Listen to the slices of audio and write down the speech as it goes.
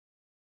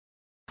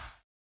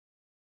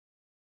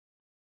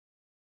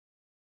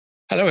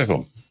Hello,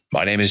 everyone.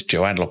 My name is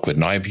Joanne Lockwood,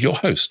 and I am your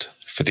host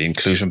for the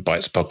Inclusion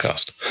Bites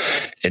podcast.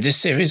 In this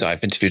series,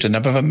 I've interviewed a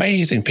number of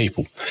amazing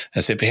people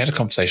and simply had a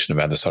conversation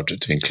around the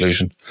subject of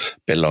inclusion,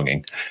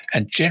 belonging,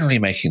 and generally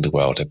making the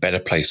world a better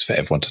place for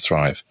everyone to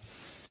thrive.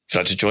 If you'd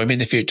like to join me in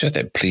the future,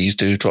 then please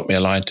do drop me a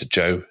line to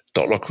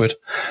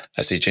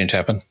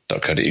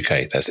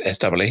joe.lockwood@changehappen.co.uk. That's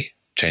S-E-E,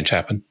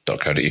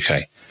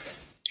 changehappen.co.uk.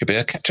 You'll be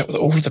able to catch up with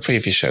all of the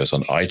previous shows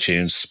on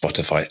iTunes,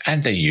 Spotify,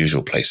 and their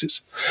usual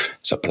places.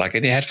 So plug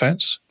in your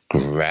headphones,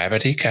 grab a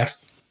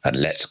decaf, and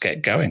let's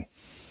get going.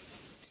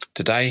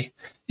 Today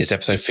is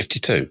episode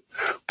 52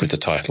 with the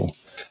title,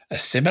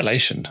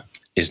 Assimilation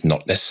is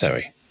Not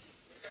Necessary.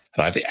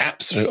 And I have the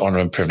absolute honour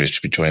and privilege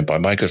to be joined by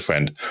my good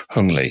friend,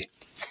 Hung Lee.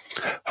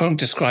 Hung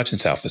describes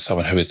himself as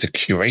someone who is the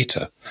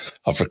curator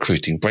of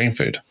recruiting brain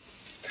food.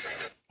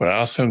 When I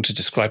asked Hung to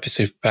describe his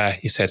superpower,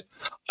 he said,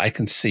 I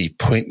can see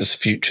pointless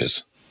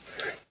futures.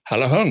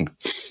 Hello, Hung.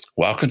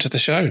 Welcome to the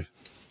show.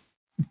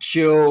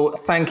 Joe,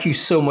 thank you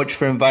so much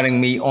for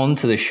inviting me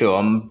onto the show.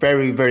 I'm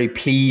very, very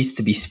pleased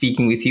to be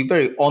speaking with you.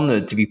 Very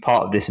honored to be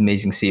part of this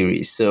amazing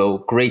series. So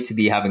great to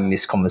be having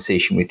this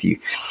conversation with you.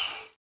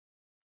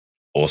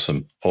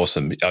 Awesome.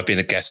 I've been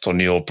a guest on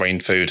your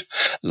Brain Food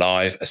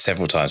Live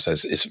several times, so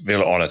it's a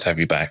real honor to have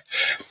you back.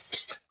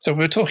 So we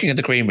were talking in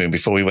the green room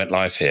before we went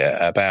live here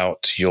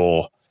about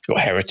your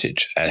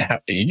heritage, and how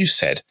you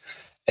said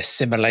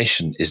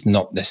assimilation is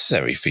not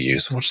necessary for you.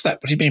 So what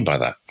do you mean by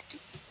that?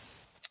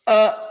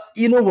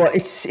 You know what?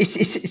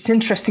 It's an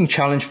interesting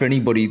challenge for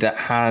anybody that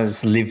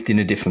has lived in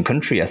a different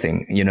country. I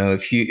think, you know,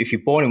 if you're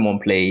born in one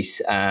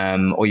place,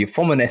 or you're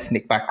from an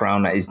ethnic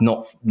background that is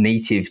not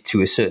native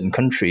to a certain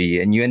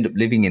country, and you end up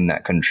living in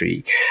that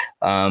country,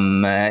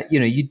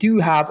 you do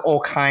have all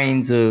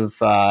kinds of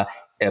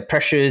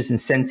pressures,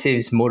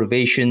 incentives,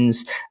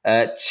 motivations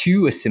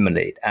to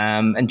assimilate.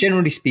 And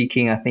generally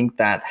speaking, I think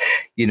that,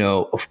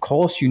 of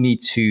course, you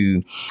need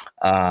to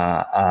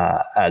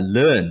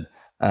learn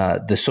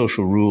the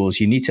social rules.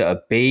 You need to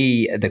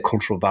obey the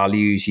cultural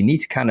values. You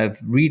need to kind of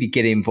really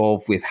get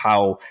involved with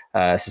how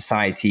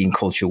society and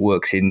culture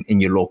works in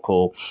your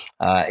local,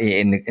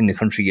 in the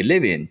country you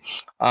live in.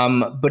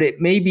 But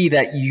it may be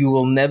that you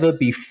will never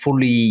be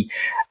fully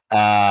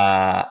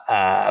part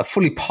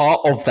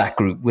of that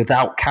group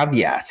without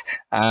caveat.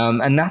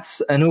 And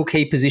that's an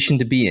okay position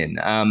to be in.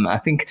 I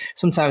think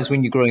sometimes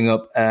when you're growing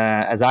up,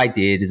 as I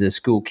did as a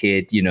school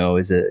kid,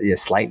 as a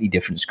slightly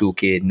different school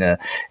kid in a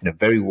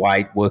very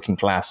white working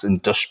class and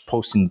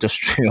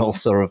post-industrial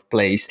sort of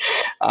place,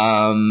 you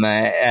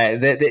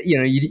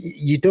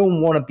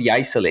don't want to be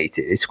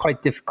isolated. It's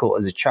quite difficult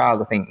as a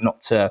child, I think,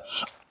 not to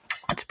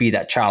be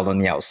that child on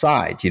the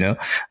outside,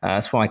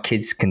 that's why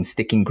kids can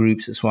stick in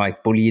groups. That's why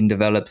bullying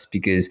develops,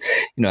 because,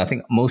 I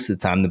think most of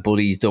the time the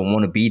bullies don't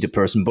want to be the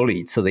person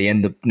bullied. So they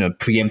end up,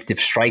 preemptive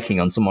striking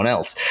on someone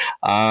else.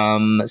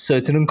 So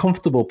it's an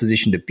uncomfortable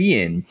position to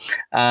be in.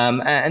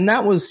 And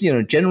that was,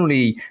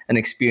 generally an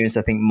experience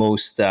I think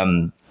most,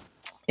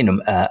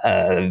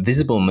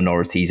 visible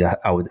minorities,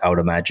 I would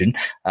imagine,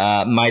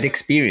 might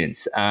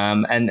experience.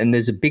 And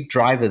there's a big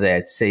driver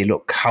there to say,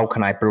 look, how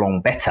can I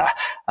belong better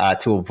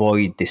to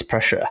avoid this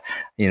pressure?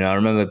 I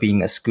remember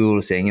being at school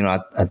saying,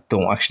 I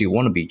don't actually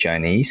want to be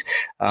Chinese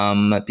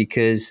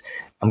because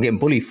I'm getting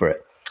bullied for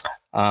it.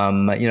 I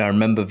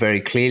remember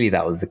very clearly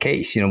that was the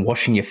case,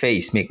 washing your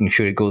face, making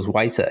sure it goes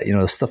whiter,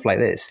 stuff like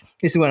this.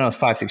 This is when I was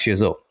 5-6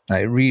 years old,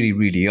 really,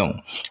 really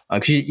young,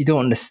 because you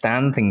don't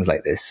understand things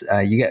like this.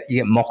 You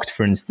get mocked,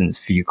 for instance,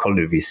 for your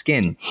color of your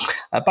skin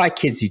by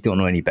kids who don't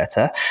know any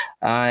better.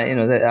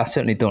 I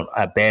certainly don't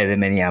bear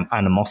them any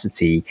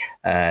animosity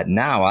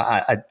now.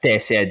 I dare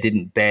say I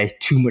didn't bear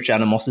too much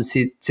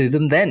animosity to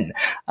them then.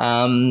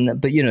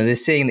 But, they're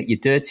saying that you're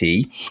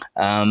dirty,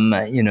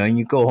 and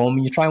you go home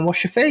and you try and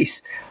wash your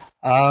face.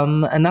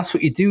 And that's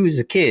what you do as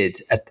a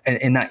kid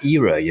in that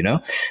era,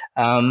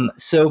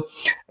 So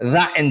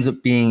that ends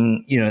up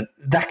being,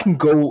 that can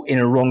go in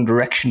a wrong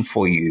direction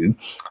for you,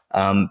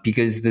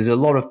 because there's a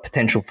lot of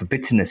potential for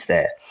bitterness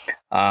there.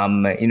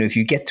 If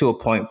you get to a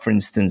point, for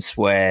instance,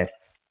 where,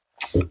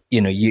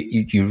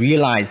 you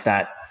realize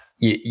that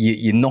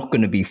you're not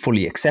going to be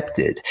fully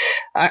accepted.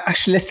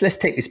 Actually, let's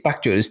take this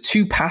back, Joe. There's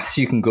two paths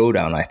you can go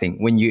down, I think,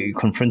 when you're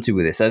confronted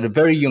with this. At a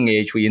very young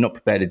age where you're not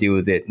prepared to deal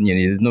with it,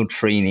 there's no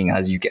training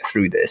as you get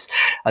through this.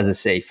 As I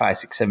say, 5,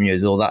 6, 7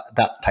 years old,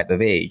 that type of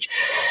age.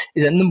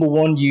 Is that number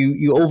one,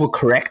 you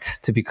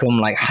overcorrect to become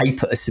like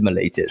hyper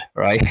assimilated,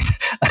 right?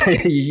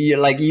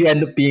 you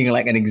end up being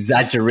like an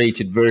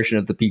exaggerated version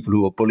of the people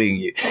who are bullying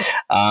you.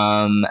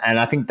 And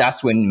I think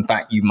that's when, in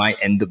fact, you might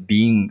end up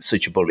being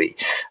such a bully.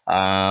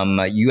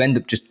 You end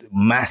up just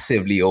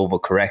massively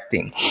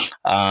overcorrecting.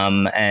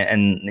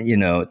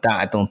 That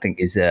I don't think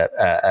is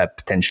a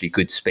potentially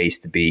good space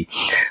to be.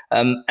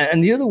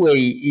 And the other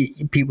way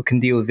people can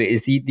deal with it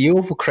is the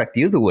overcorrect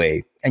the other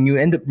way, and you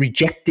end up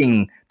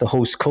rejecting the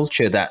host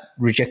culture that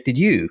rejected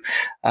you,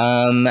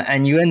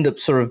 and you end up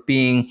sort of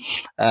being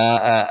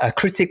a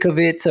critic of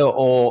it,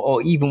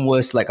 or even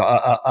worse, like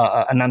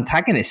an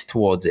antagonist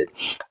towards it.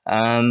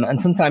 And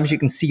sometimes you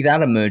can see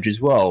that emerge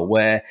as well,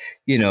 where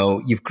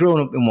you've grown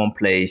up in one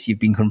place, you've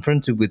been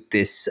confronted with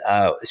this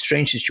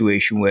strange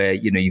situation where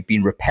you've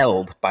been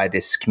repelled by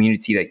this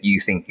community that you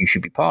think you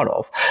should be part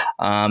of,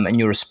 and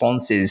your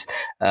response is,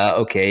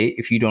 okay,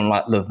 if you don't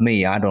love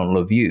me, I don't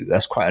love you.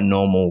 That's quite a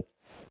normal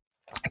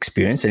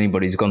experience.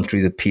 Anybody who's gone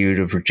through the period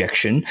of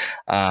rejection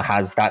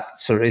has that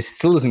sort of, it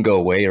still doesn't go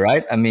away,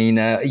 right? I mean,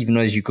 even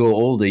as you grow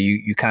older,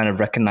 you kind of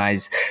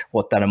recognize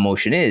what that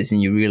emotion is,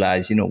 and you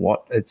realize,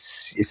 what,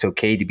 it's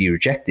okay to be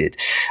rejected.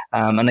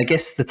 And I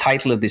guess the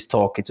title of this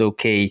talk, "It's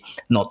Okay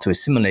Not to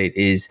Assimilate,"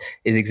 is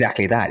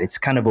exactly that. It's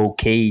kind of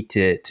okay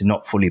to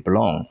not fully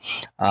belong,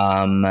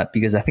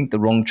 because I think the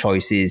wrong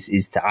choice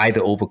is to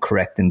either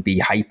overcorrect and be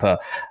hyper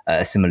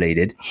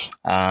assimilated,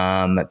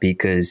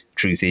 because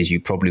truth is you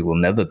probably will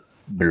never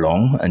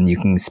belong, and you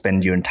can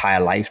spend your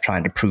entire life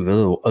trying to prove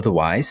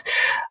otherwise,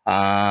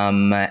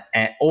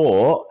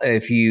 or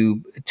if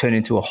you turn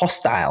into a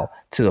hostile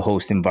to the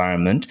host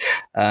environment,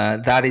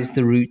 that is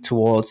the route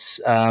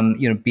towards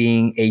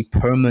being a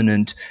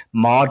permanent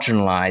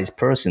marginalized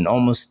person,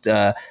 almost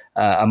a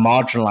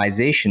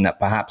marginalization that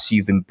perhaps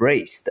you've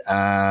embraced,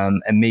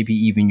 and maybe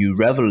even you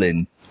revel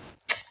in.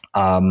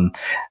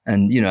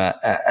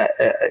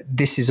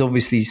 This is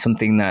obviously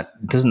something that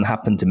doesn't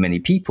happen to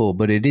many people,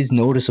 but it is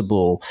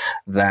noticeable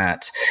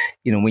that,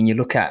 when you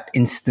look at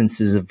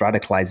instances of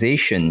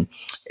radicalization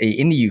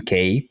in the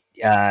UK,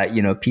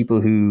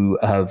 people who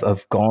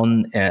have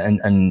gone and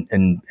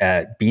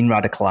been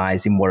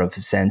radicalized in whatever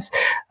sense,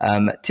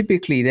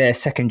 typically they're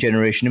second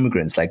generation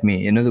immigrants like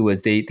me. In other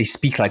words, they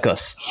speak like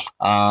us.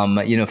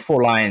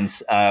 Four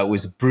Lions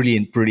was a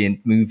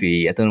brilliant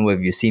movie. I don't know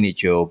whether you've seen it,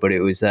 Joe, but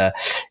it was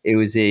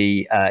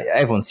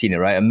everyone's seen it,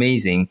 right?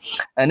 Amazing.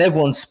 And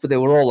but they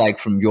were all like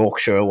from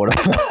Yorkshire or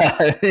whatever,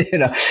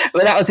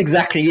 but that was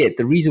exactly it.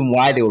 The reason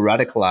why they were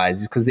radicalized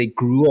is because they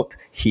grew up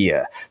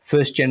here.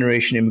 First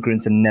generation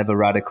immigrants are never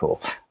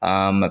radical,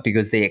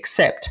 because they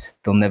accept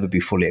they'll never be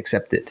fully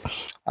accepted.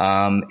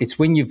 It's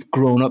when you've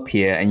grown up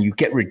here and you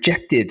get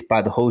rejected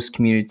by the host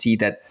community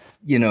that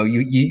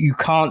you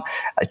can't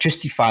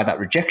justify that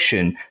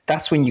rejection.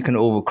 That's when you can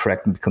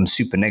overcorrect and become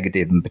super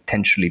negative and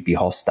potentially be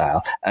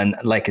hostile. And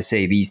like I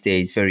say, these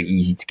days, very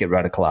easy to get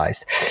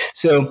radicalized.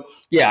 So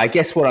yeah, I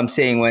guess what I'm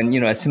saying when,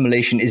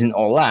 assimilation isn't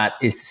all that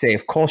is to say,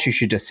 of course you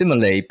should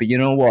assimilate, but you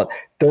know what?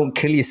 Don't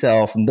kill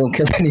yourself and don't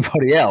kill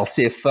anybody else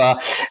if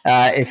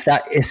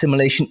that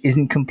assimilation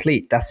isn't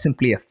complete. That's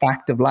simply a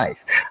fact of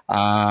life.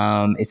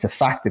 It's a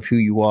fact of who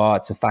you are.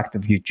 It's a fact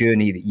of your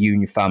journey that you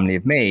and your family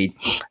have made.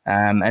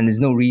 And there's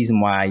no reason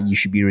why you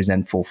should be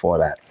resentful for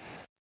that.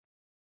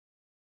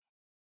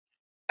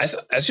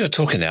 As you're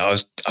talking now, I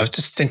was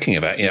just thinking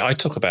about, I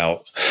talk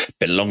about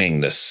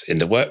belongingness in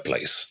the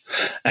workplace,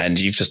 and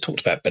you've just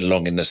talked about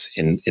belongingness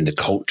in the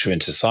culture,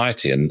 in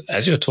society. And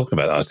as you're talking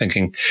about that, I was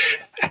thinking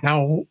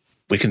how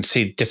we can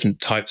see different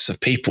types of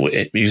people,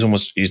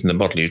 almost using the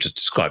model you just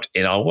described,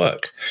 in our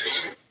work.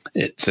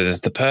 So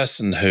there's the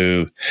person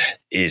who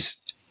is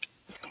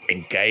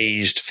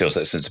engaged, feels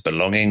that sense of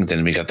belonging.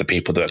 Then we have the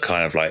people that are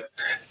kind of like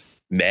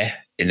meh,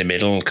 in the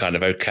middle, kind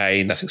of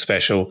okay, nothing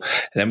special.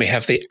 And then we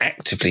have the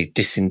actively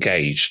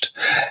disengaged.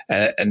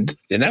 And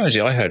the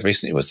analogy I heard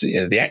recently was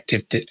the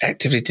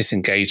actively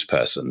disengaged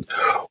person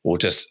will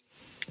just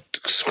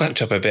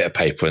scrunch up a bit of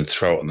paper and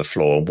throw it on the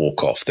floor and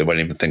walk off. They won't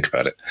even think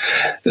about it.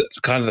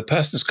 The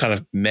person is kind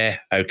of meh,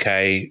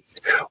 okay,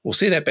 will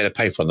see that bit of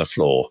paper on the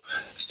floor,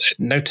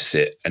 notice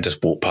it, and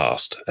just walk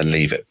past and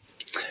leave it.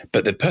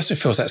 But the person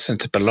who feels that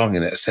sense of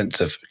belonging, that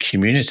sense of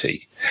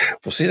community,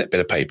 will see that bit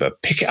of paper,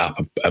 pick it up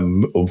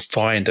and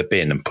find a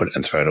bin and put it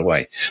and throw it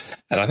away.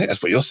 And I think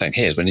that's what you're saying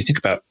here is when you think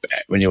about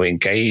when you're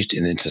engaged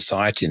in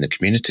society, in the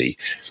community,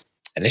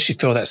 unless you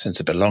feel that sense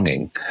of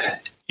belonging,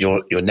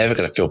 you're never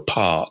going to feel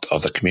part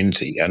of the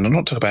community. And I'm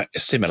not talking about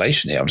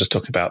assimilation here. I'm just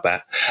talking about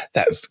that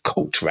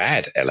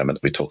culture-ad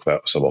element that we talk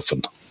about so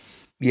often.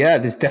 Yeah,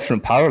 there's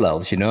definite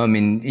parallels, I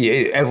mean,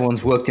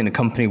 everyone's worked in a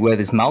company where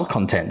there's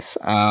malcontents,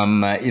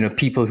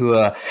 people who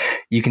are,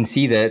 you can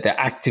see they're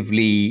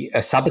actively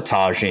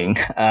sabotaging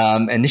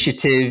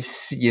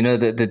initiatives,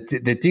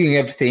 they're doing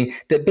everything.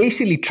 They're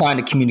basically trying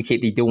to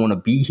communicate they don't want to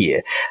be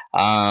here.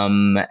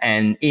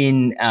 And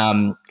in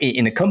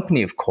a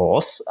company, of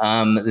course,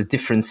 the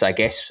difference, I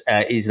guess,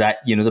 is that,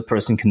 the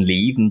person can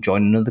leave and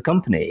join another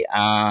company.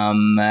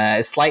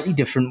 Slightly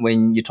different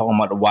when you're talking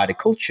about the wider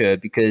culture,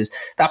 because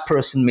that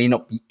person may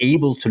not be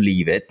able to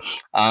leave it.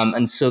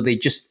 And so they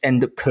just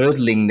end up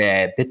curdling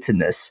their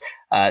bitterness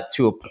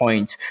to a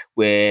point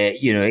where,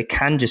 it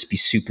can just be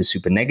super,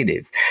 super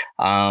negative.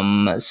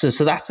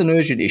 So that's an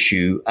urgent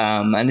issue.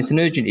 And it's an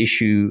urgent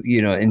issue,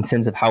 in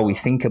sense of how we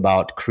think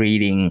about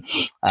creating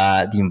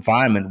the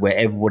environment where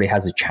everybody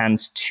has a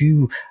chance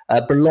to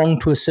belong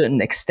to a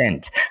certain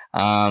extent.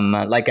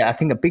 I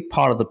think a big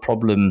part of the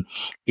problem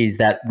is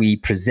that we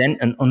present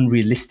an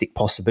unrealistic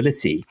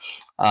possibility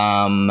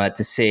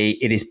to say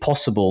it is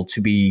possible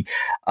to be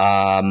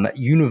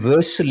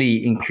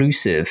universally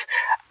inclusive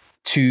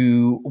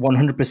to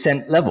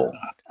 100% level.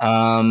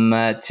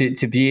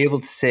 To be able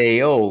to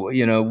say,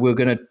 we're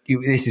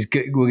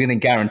gonna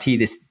guarantee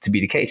this to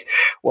be the case.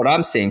 What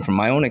I'm saying from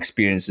my own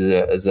experience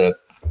as a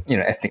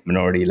ethnic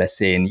minority, let's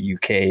say in the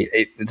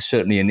UK,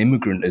 certainly an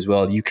immigrant as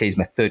well. The UK is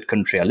my third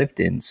country I lived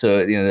in, so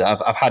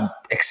I've had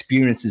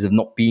experiences of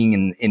not being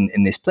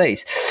in this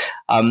place.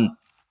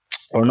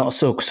 Or not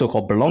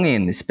so-called belonging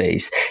in this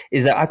space,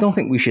 is that I don't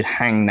think we should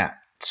hang that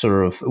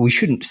we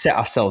shouldn't set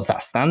ourselves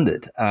that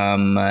standard.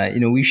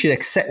 We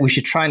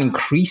should try and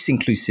increase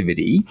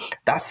inclusivity.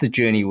 That's the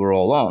journey we're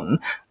all on.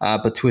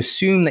 But to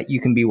assume that you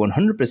can be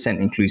 100%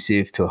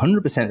 inclusive to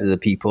 100% of the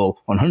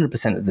people,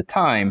 100% of the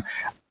time,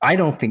 I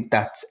don't think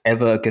that's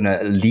ever going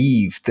to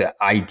leave the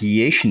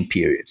ideation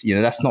period.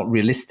 That's not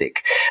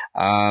realistic.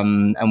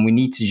 And we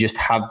need to just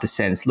have the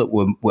sense, look,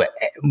 we're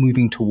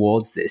moving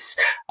towards this.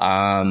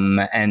 And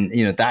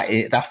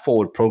that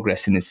forward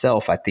progress in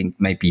itself, I think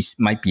might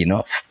be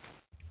enough.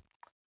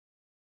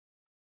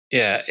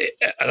 Yeah,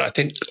 and I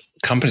think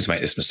companies make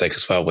this mistake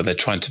as well when they're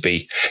trying to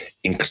be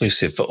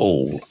inclusive for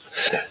all.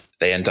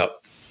 They end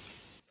up,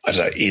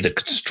 either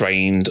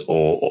constrained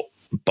or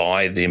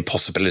by the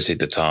impossibility of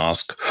the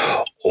task,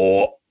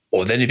 or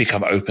then you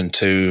become open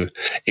to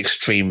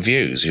extreme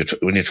views.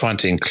 When you're trying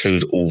to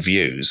include all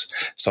views,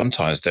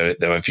 sometimes there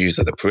are views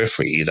at the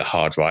periphery, either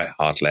hard right,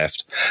 hard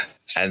left,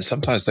 and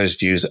sometimes those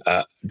views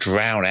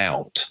drown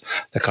out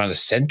the kind of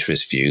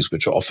centrist views,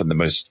 which are often the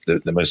most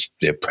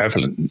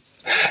prevalent.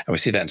 And we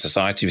see that in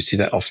society. We see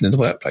that often in the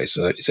workplace.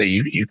 So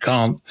you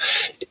can't.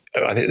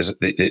 I think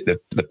there's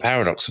the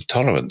paradox of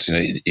tolerance.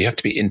 You have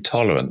to be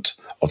intolerant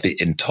of the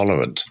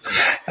intolerant,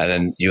 and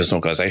then you as an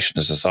organisation,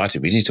 as a society,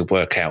 we need to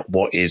work out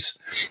what is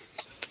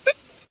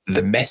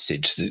the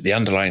message, the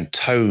underlying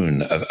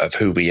tone of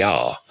who we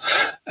are,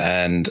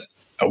 and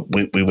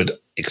we would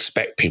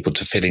expect people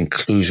to feel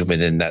inclusion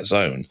within that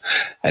zone.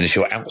 And if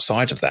you're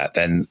outside of that,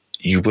 then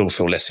you will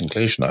feel less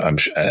inclusion.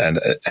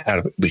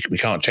 We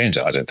can't change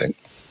that, I don't think.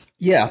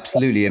 Yeah,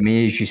 absolutely. I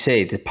mean, as you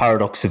say, the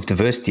paradox of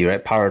diversity,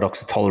 right?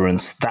 Paradox of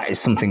tolerance, that is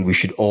something we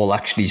should all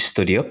actually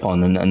study up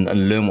on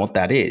and learn what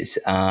that is.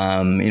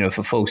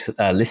 For folks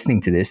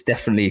listening to this,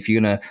 definitely if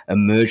you're going to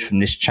emerge from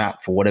this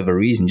chat for whatever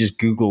reason, just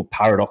Google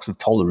paradox of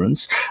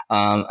tolerance.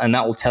 And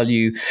that will tell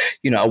you,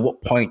 at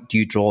what point do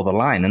you draw the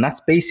line? And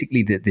that's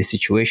basically the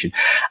situation.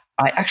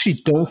 I actually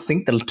don't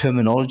think the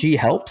terminology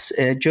helps,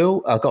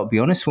 Joe. I've got to be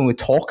honest. When we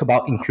talk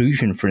about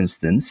inclusion, for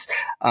instance,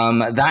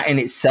 that in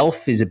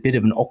itself is a bit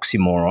of an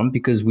oxymoron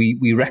because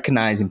we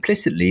recognize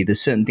implicitly there's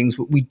certain things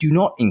we do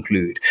not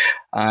include.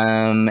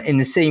 In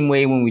the same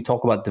way, when we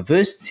talk about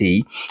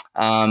diversity,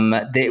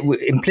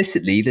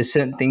 implicitly there's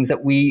certain things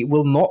that we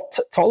will not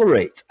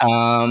tolerate.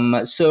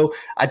 So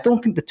I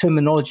don't think the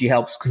terminology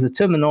helps because the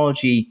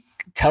terminology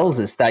tells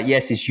us that,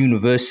 yes, it's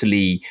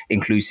universally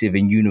inclusive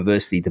and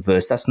universally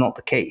diverse. That's not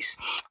the case.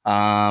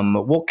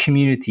 What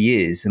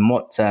community is and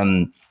what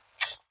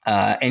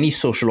any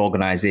social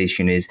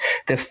organization is,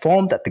 they're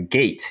formed at the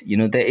gate.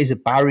 There is a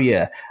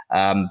barrier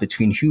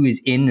between who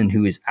is in and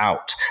who is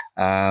out.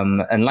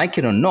 And like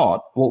it or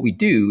not, what we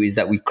do is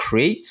that we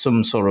create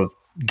some sort of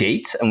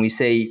gate and we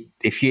say,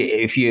 if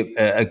you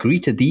agree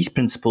to these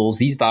principles,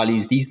 these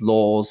values, these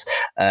laws,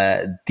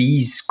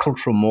 these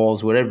cultural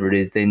mores, whatever it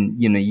is, then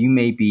you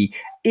may be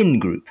in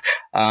group,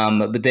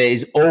 but there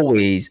is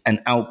always an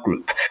out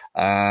group,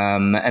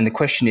 and the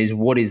question is,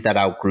 what is that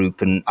out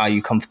group, and are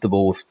you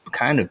comfortable with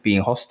kind of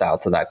being hostile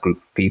to that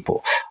group of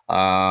people?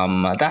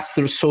 That's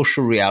the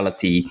social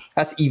reality.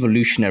 That's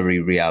evolutionary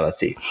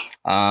reality,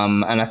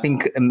 and I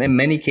think in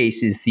many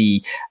cases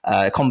the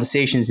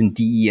conversations in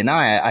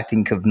DE&I, I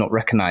think, have not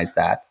recognized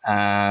that.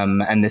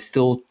 And they're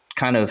still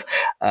kind of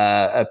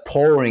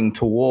pouring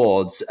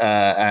towards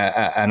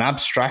an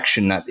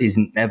abstraction that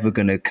isn't ever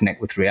going to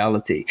connect with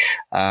reality.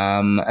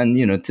 And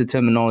the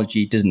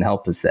terminology doesn't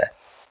help us there.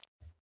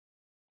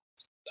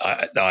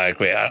 I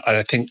agree.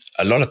 I think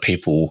a lot of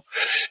people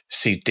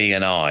see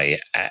D&I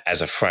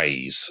as a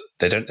phrase.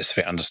 They don't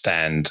necessarily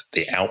understand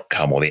the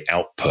outcome or the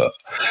output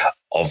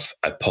of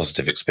a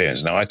positive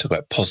experience. Now, I talk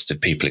about positive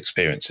people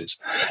experiences,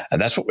 and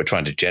that's what we're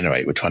trying to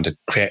generate. We're trying to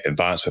create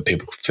environments where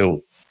people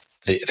feel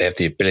they have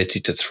the ability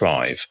to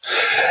thrive.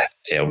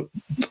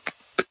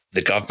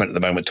 The government at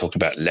the moment talking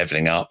about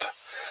levelling up,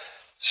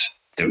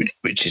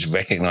 which is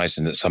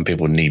recognising that some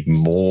people need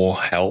more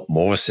help,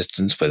 more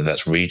assistance, whether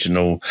that's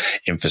regional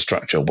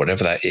infrastructure,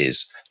 whatever that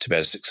is, to be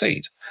able to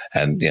succeed.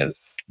 And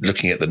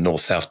looking at the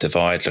north-south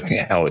divide, looking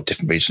at how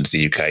different regions of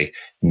the UK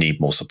need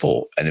more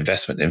support and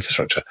investment in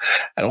infrastructure,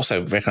 and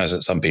also recognising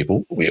that some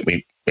people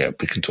we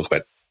can talk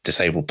about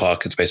disabled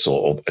parking spaces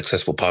or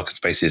accessible parking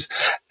spaces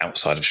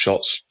outside of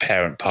shops,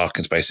 parent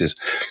parking spaces,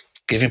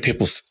 giving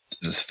people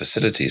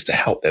facilities to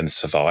help them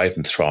survive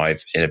and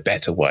thrive in a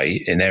better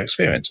way in their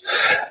experience.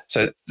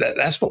 So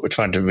that's what we're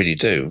trying to really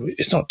do.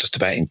 It's not just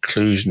about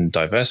inclusion and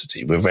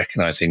diversity. We're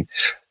recognizing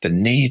the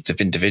needs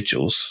of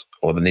individuals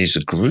or the needs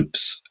of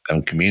groups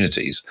and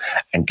communities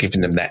and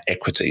giving them that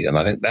equity. And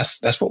I think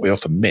that's what we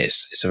often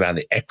miss. It's around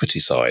the equity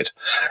side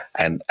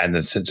and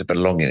the sense of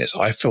belongingness.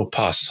 I feel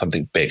part of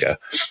something bigger.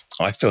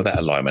 I feel that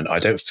alignment. I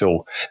don't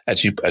feel,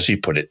 as you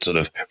put it, sort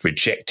of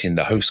rejecting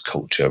the host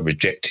culture,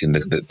 rejecting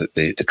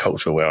the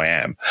culture where I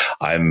am.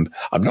 I'm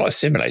not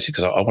assimilated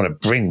because I want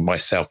to bring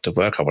myself to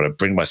work. I want to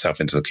bring myself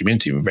into the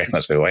community and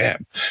recognize who I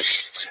am.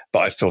 But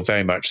I feel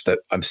very much that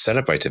I'm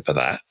celebrated for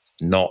that,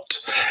 not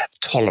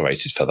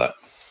tolerated for that.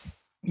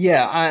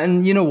 Yeah,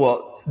 and you know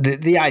what?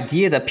 The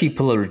idea that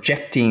people are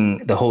rejecting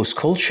the host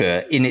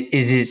culture in it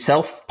is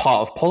itself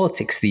part of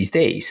politics these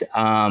days.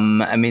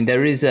 I mean,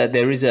 there is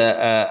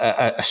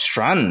a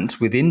strand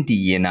within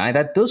DE&I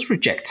that does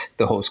reject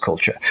the host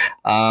culture.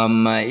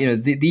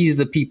 These are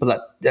the people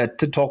that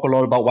to talk a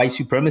lot about white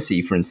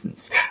supremacy, for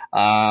instance,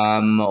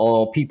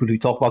 or people who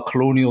talk about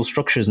colonial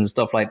structures and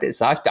stuff like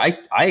this. I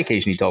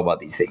occasionally talk about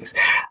these things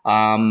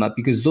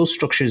because those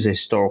structures are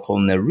historical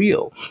and they're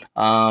real.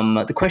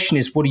 The question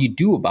is, what do you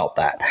do about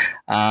that?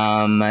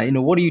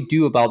 What do you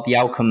do about the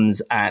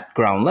outcomes at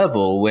ground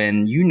level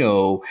when you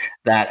know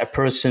that a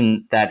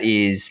person that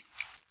is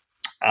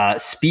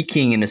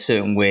speaking in a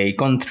certain way,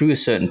 gone through a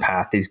certain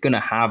path, is going to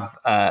have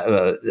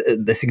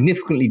the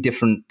significantly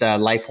different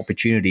life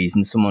opportunities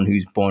than someone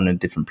who's born in a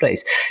different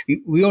place?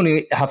 We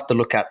only have to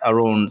look at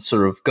our own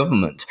sort of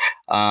government.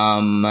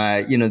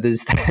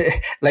 There's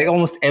like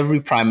almost every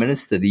prime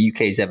minister the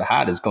UK's ever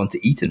had has gone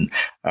to Eton,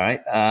 all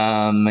right?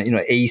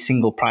 A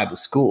single private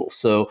school.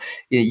 So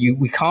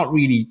we can't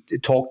really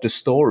talk the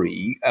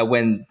story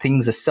when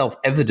things are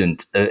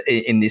self-evident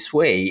in this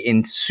way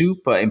in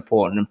super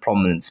important and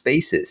prominent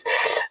spaces.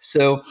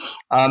 So,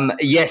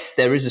 yes,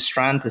 there is a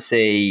strand to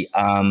say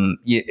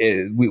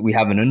we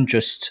have an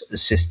unjust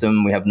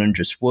system, we have an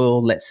unjust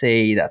world. Let's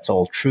say that's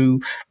all true.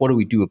 What do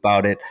we do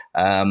about it?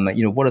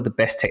 What are the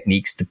best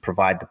techniques to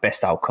provide the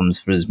best outcomes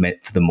for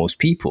the most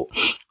people?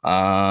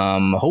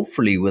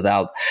 Hopefully,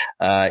 without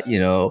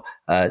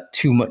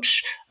too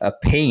much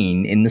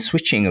pain in the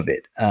switching of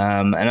it.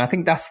 And I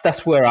think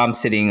that's where I'm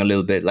sitting a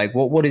little bit. Like,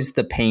 what is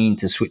the pain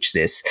to switch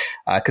this?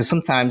 Because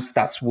sometimes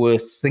that's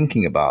worth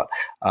thinking about.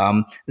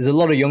 There's a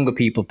lot of younger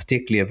people,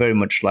 particularly, are very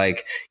much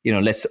like,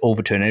 let's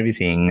overturn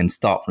everything and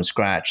start from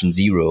scratch and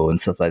zero and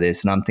stuff like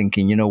this. And I'm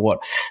thinking, you know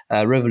what?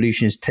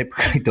 Revolutions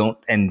typically don't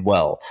end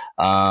well.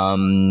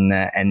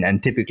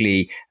 And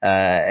typically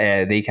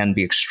they can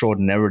be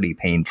extraordinarily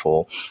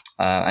painful.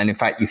 And in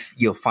fact,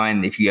 you'll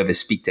find if you ever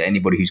speak to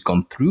anybody who's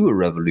gone through a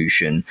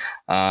revolution,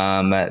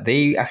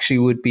 they actually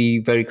would be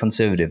very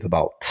conservative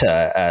about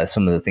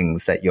some of the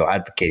things that you're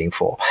advocating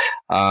for.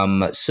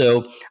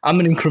 So I'm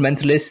an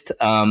incrementalist.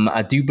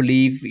 I do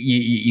believe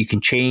you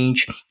can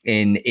change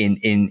in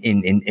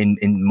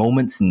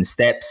moments and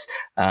steps.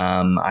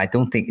 I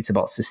don't think it's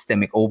about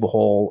systemic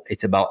overhaul.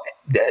 It's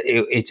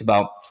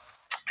about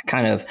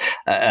kind of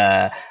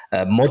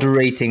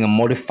moderating and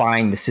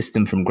modifying the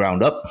system from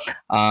ground up.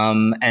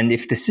 And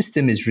if the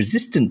system is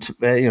resistant,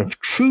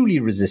 truly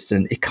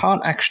resistant, it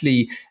can't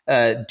actually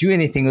do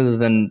anything other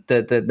than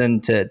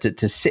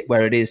to sit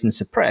where it is and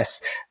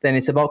suppress. Then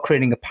it's about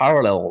creating a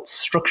parallel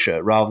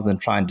structure rather than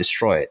try and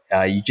destroy it.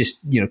 You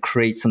just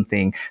create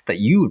something that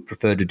you would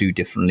prefer to do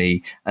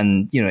differently,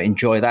 and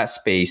enjoy that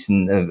space.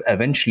 And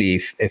eventually,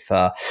 if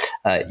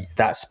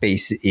that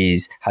space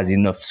has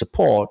enough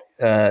support,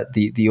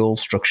 the old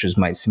structures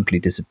might simply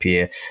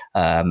disappear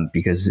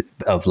because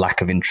of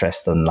lack of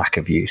interest and lack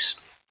of use.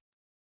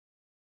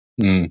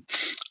 I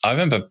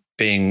remember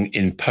being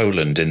in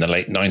Poland in the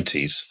late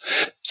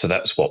 90s. So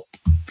that's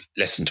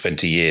less than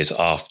 20 years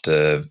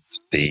after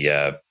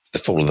the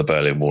fall of the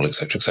Berlin Wall, et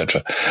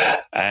cetera,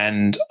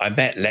 and I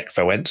met Lech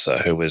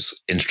Wałęsa, who was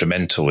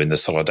instrumental in the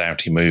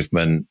solidarity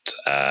movement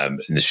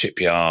in the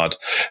shipyard,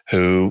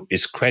 who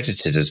is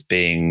credited as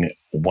being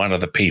one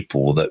of the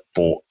people that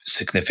brought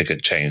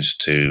significant change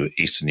to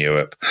Eastern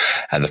Europe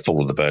and the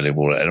fall of the Berlin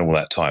Wall and all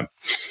that time.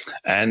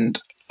 And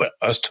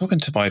I was talking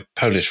to my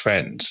Polish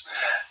friends,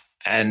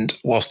 and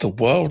whilst the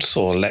world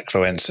saw Lech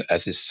Wałęsa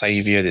as this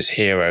savior, this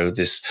hero,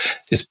 this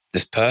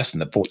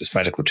person that brought this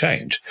radical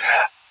change,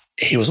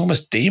 he was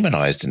almost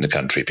demonized in the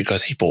country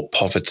because he brought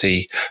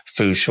poverty,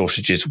 food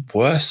shortages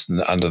worse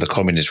than under the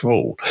communist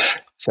rule.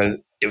 So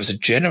it was a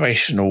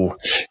generational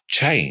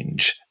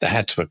change that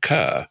had to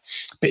occur.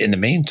 But in the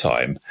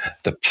meantime,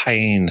 the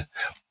pain,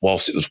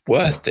 whilst it was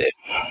worth it,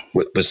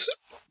 was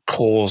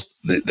caused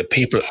the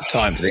people at the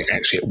time to think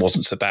actually it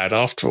wasn't so bad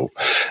after all.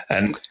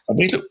 And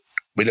we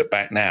look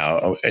back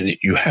now, and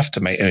you have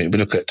to we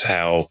look at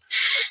how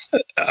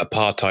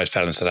apartheid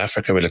fell in South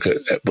Africa. We look at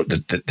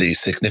the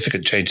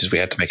significant changes we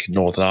had to make in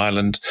Northern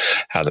Ireland,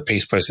 how the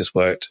peace process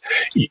worked.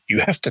 You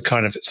have to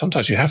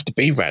sometimes you have to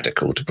be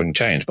radical to bring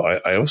change.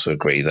 But I also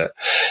agree that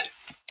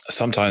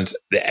sometimes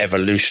the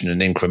evolution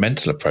and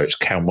incremental approach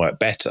can work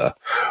better,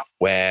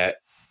 where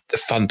the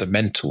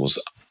fundamentals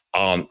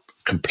aren't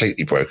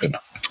completely broken.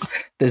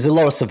 There's a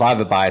lot of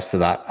survivor bias to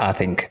that, I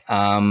think.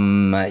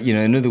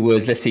 In other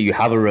words, let's say you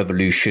have a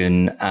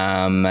revolution,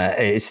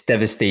 it's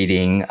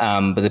devastating,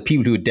 but the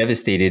people who are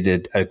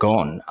devastated are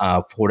gone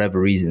for whatever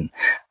reason.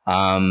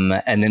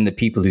 And then the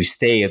people who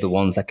stay are the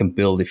ones that can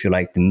build, if you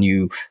like, the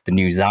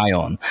new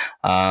Zion.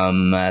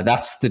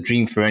 That's the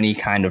dream for any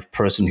kind of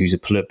person who's a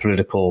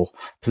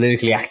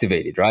politically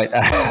activated, right?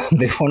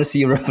 They want to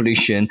see a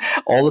revolution.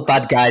 All the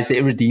bad guys, they're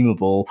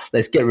irredeemable.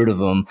 Let's get rid of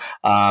them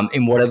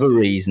in whatever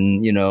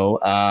reason,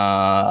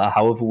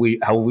 however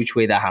which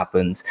way that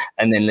happens,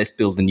 and then let's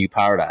build a new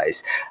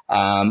paradise.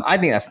 I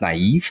think that's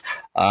naive.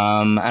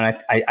 And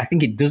I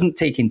think it doesn't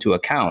take into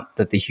account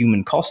that the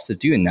human cost of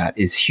doing that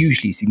is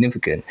hugely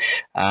significant.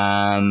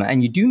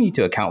 And you do need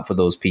to account for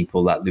those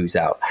people that lose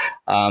out.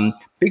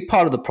 Big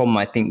part of the problem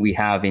I think we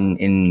have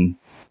in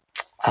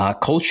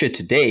culture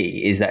today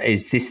is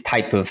this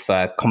type of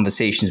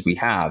conversations we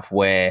have,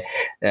 where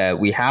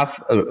we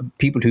have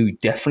people who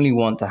definitely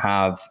want to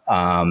have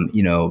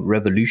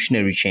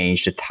revolutionary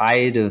change. They're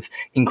tired of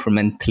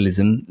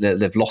incrementalism.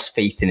 They've lost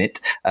faith in it,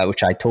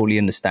 which I totally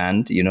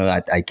understand.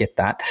 I get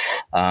that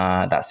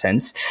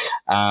sense.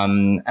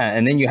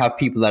 And then you have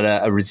people that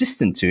are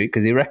resistant to it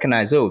because they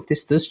recognize, if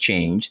this does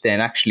change, then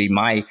actually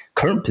my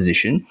current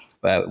position,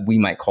 we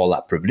might call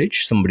that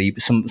privilege. Some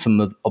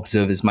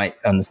observers might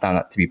understand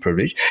that to be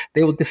privilege.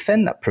 They will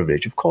defend that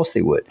privilege. Of course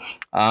they would.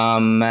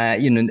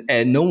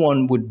 No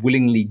one would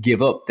willingly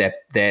give up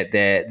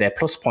their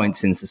plus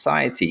points in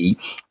society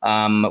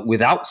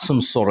without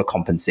some sort of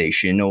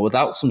compensation or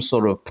without some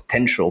sort of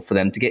potential for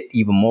them to get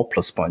even more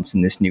plus points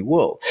in this new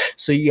world.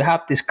 So you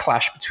have this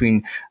clash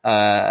between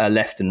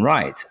left and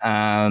right.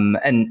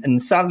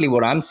 And sadly,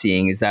 what I'm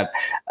seeing is that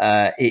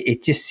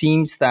it just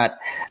seems that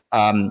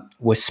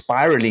we're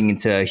spiraling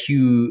into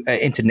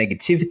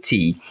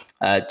negativity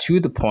to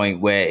the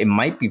point where it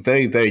might be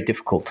very, very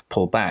difficult to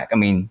pull back. I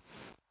mean,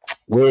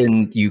 we're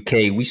in the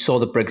UK. We saw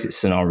the Brexit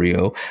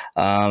scenario.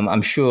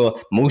 I'm sure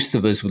most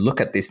of us would look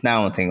at this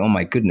now and think, oh,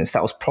 my goodness,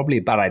 that was probably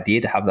a bad idea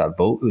to have that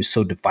vote. It was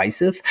so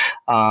divisive.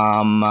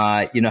 How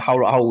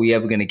are we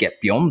ever going to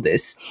get beyond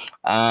this?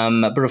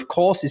 But of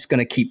course, it's going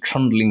to keep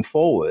trundling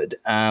forward.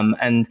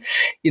 And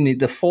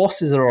the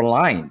forces are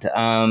aligned.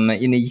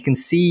 You can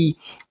see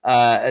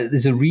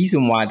there's a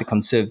reason why the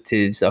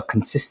Conservatives are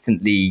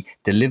consistently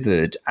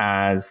delivered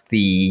as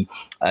the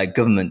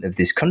government of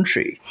this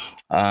country.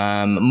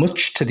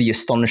 Much to the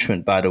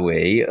astonishment, by the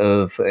way,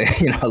 of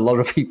a lot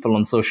of people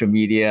on social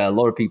media, a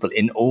lot of people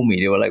in old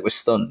media were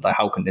stunned. Like,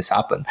 how can this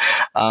happen?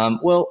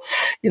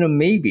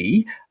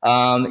 Maybe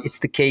it's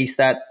the case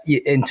that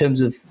in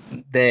terms of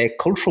their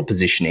cultural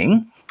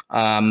positioning,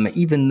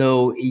 even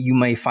though you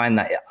may find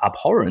that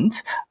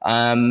abhorrent,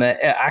 it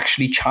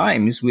actually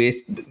chimes with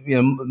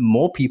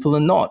more people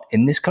than not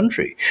in this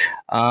country.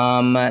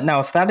 Now,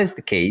 if that is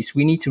the case,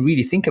 we need to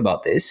really think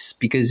about this,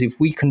 because if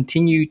we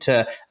continue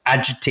to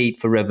agitate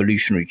for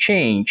revolutionary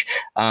change,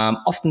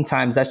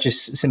 oftentimes that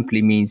just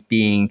simply means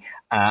being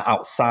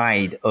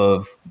outside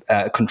of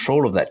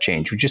control of that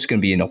change. We're just going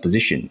to be in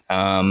opposition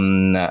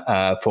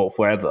for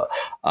forever.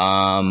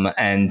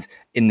 And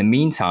in the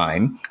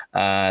meantime,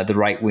 the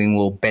right wing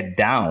will bed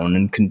down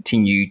and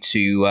continue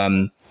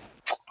to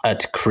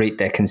create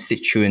their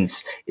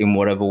constituents in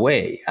whatever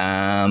way.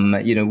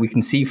 We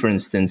can see, for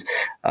instance,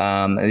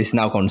 this is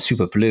now gone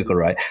super political,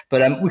 right?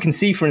 But we can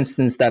see, for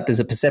instance, that there's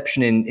a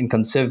perception in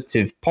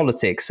conservative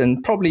politics,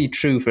 and probably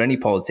true for any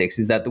politics,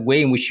 is that the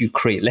way in which you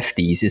create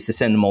lefties is to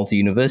send them all to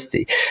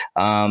university.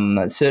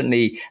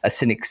 Certainly a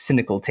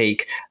cynical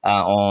take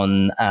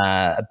on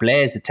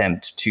Blair's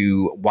attempt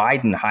to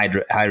widen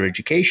higher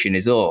education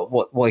is,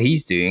 what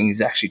he's doing is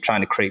actually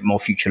trying to create more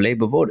future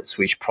Labour voters,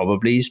 which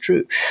probably is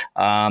true.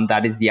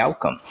 That is the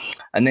outcome.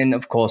 And then,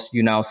 of course,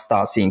 you now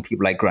start seeing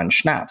people like Grant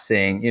Schnapp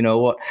saying,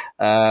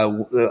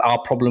 our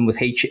problem with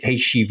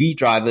HGV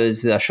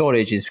drivers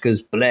shortage is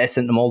because Blair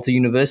sent them all to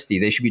university.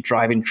 They should be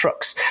driving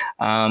trucks.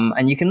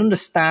 And you can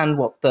understand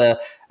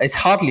it's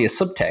hardly a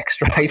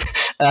subtext, right?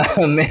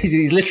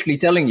 He's literally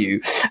telling you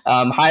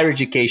higher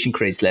education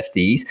creates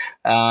lefties,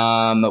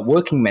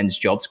 working men's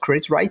jobs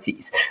creates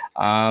righties.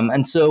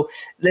 And so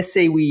let's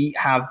say we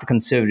have the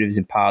Conservatives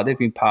in power. They've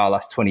been in power the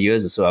last 20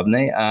 years or so, haven't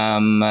they?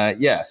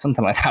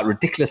 Something like that,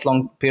 ridiculous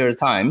long period of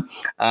time,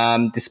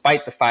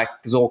 despite the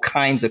fact there's all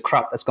kinds of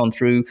crap that's gone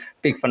through,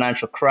 big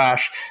financial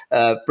crash,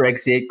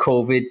 Brexit,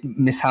 COVID,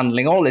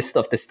 mishandling, all this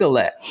stuff, they're still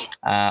there,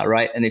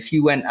 right? And if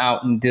you went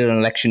out and did an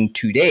election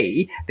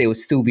today, they would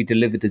still be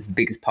delivered as the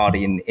biggest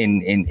party in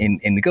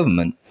the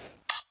government.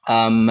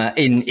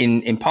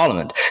 In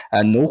Parliament,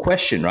 no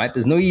question, right?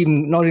 There's not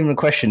even a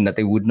question that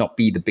they would not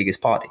be the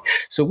biggest party.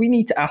 So we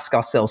need to ask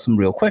ourselves some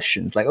real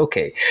questions, like,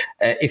 okay,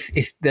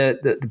 if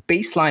the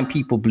baseline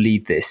people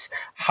believe this,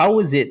 how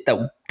is it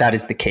that that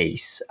is the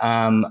case.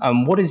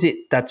 And what is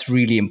it that's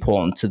really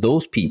important to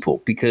those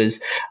people?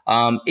 Because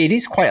it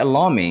is quite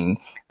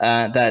alarming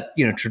that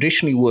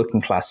traditionally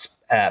working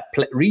class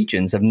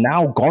regions have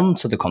now gone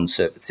to the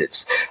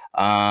conservatives.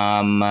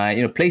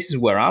 Places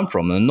where I'm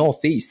from, in the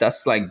Northeast,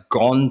 that's like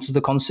gone to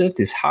the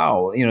conservatives.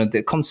 How?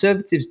 The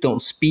conservatives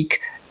don't speak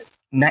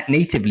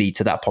natively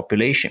to that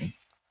population.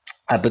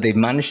 But they've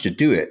managed to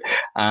do it,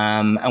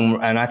 and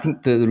I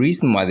think the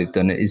reason why they've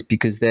done it is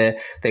because they're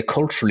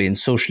culturally and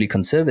socially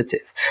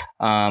conservative,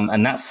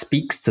 and that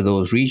speaks to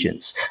those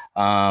regions.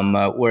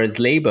 Whereas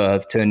Labour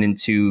have turned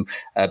into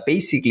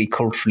basically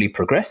culturally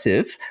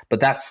progressive, but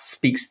that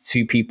speaks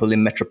to people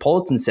in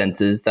metropolitan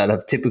centres that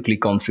have typically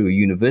gone through a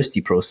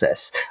university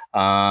process.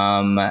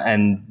 And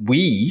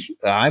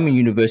I'm a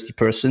university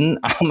person.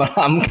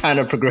 I'm kind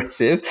of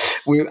progressive,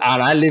 and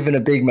I live in a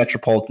big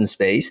metropolitan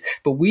space.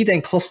 But we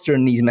then cluster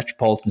in these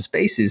metropolitan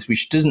spaces,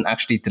 which doesn't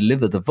actually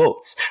deliver the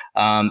votes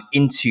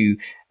into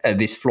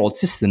this flawed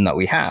system that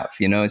we have.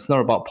 It's not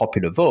about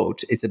popular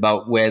vote. It's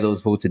about where those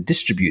votes are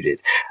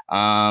distributed.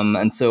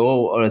 And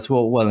so, it's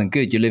well and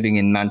good. You're living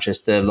in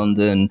Manchester,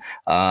 London,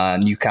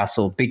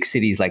 Newcastle, big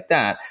cities like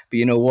that. But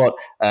you know what?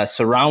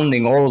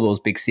 Surrounding all of those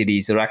big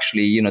cities are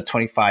actually,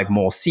 25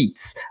 more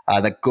seats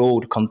that go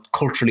to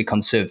culturally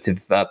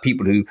conservative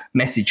people who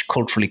message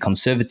culturally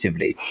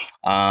conservatively.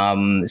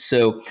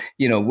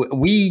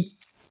 We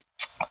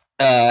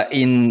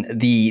in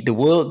the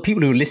world,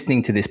 people who are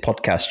listening to this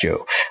podcast,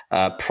 Joe,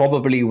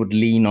 probably would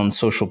lean on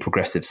social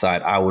progressive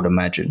side, I would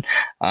imagine.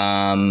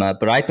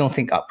 But I don't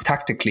think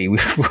tactically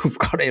we've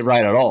got it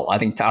right at all. I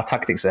think our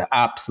tactics are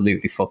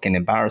absolutely fucking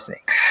embarrassing.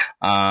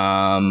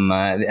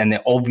 And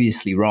they're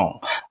obviously wrong.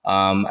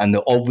 And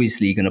they're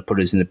obviously going to put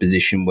us in a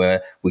position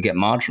where we get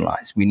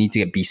marginalized. We need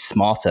to be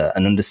smarter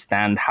and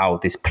understand how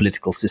this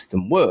political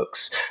system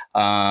works,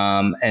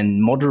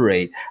 and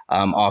moderate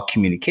our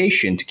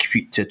communication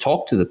to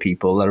talk to the people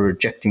that are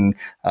rejecting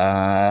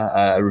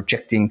a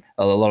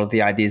lot of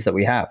the ideas that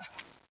we have.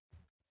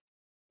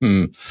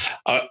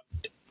 I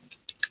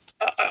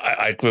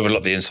agree with a lot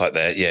of the insight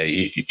there. Yeah,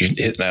 you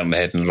hit the nail on the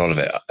head in a lot of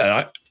it.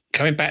 And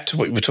coming back to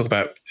what we were talking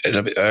about a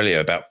little bit earlier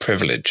about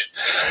privilege,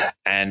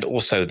 and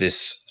also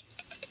this,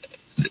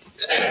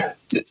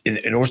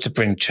 in order to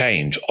bring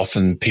change,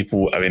 often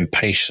people are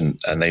impatient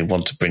and they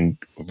want to bring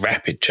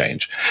rapid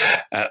change.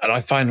 And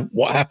I find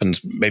what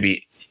happens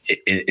maybe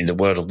in the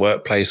world of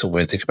workplace, or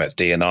when we think about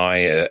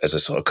D&I as a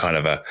sort of kind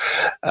of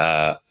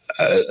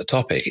a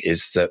topic,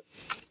 is that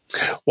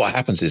what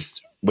happens is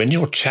when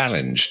you're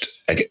challenged,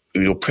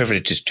 your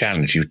privilege is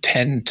challenged, you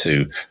tend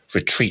to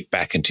retreat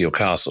back into your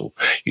castle.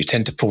 You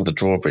tend to pull the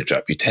drawbridge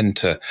up. You tend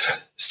to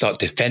start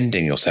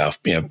defending yourself,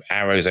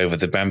 arrows over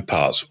the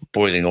ramparts,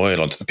 boiling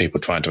oil onto the people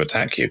trying to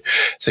attack you.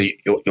 So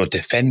you're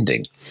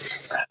defending.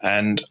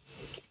 And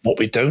what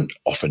we don't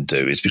often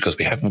do is, because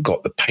we haven't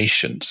got the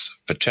patience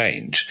for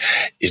change,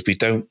 is we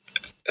don't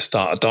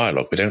start a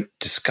dialogue. We don't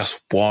discuss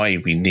why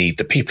we need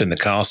the people in the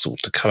castle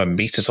to come and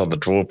meet us on the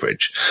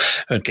drawbridge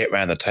and get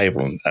around the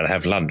table and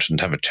have lunch and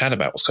have a chat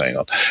about what's going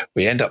on.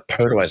 We end up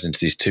polarizing into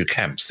these two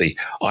camps, the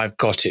I've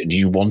got it and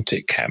you want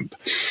it camp.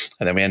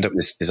 And then we end up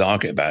with this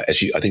argument about,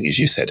 as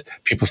you said,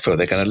 people feel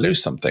they're going to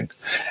lose something.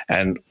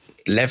 And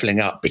leveling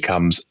up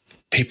becomes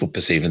people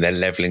perceiving they're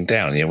leveling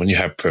down. When you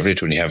have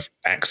privilege, when you have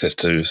access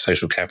to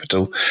social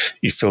capital,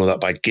 you feel that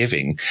by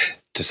giving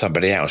to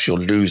somebody else, you're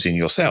losing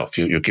yourself.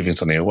 You're giving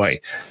something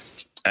away.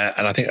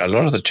 And I think a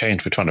lot of the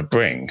change we're trying to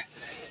bring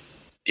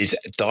is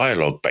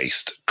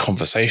dialogue-based,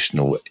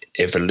 conversational,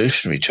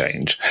 evolutionary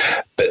change.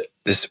 But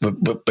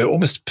we're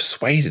almost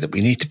persuaded that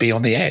we need to be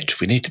on the edge.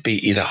 We need to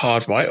be either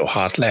hard right or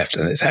hard left.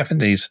 And it's having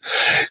these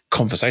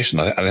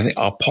conversations. And I think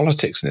our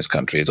politics in this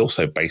country is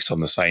also based on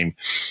the same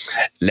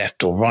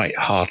left or right,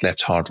 hard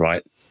left, hard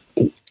right.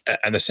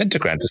 And the centre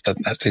ground just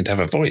doesn't seem to have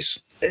a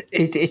voice.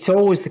 It's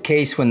always the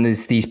case when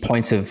there's these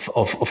points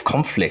of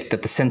conflict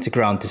that the centre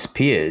ground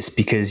disappears,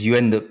 because you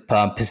end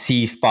up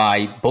perceived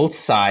by both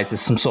sides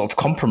as some sort of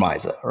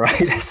compromiser,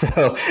 right?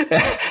 So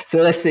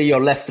let's say you're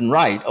left and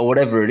right or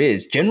whatever it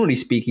is. Generally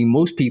speaking,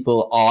 most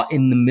people are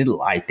in the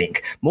middle, I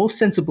think. Most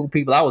sensible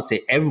people, I would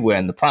say, everywhere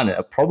on the planet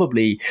are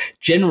probably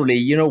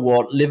generally,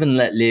 live and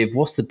let live.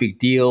 What's the big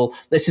deal?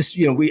 Let's just,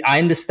 I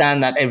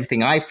understand that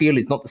everything I feel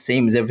is not the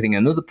same as everything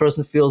another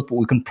person feels, but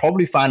we can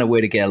probably find a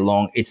way to get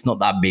along. It's not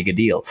that big a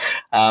deal.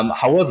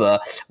 However,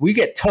 we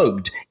get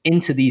tugged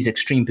into these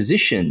extreme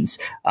positions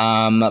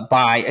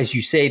by, as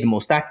you say, the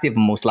most active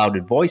and most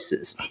lauded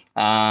voices.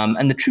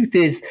 And the truth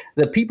is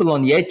that people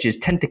on the edges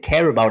tend to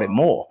care about it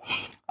more.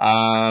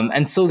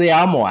 And so they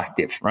are more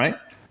active, right?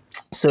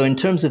 So in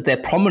terms of their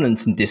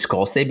prominence in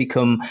discourse, they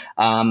become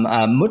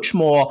much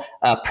more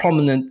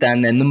prominent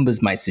than their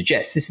numbers might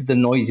suggest. This is the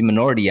noisy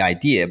minority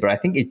idea, but I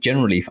think it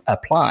generally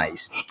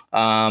applies.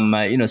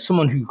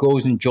 Someone who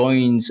goes and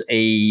joins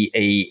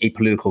a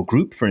political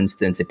group, for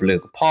instance, a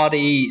political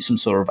party, some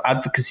sort of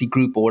advocacy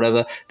group or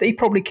whatever, they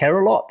probably care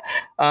a lot.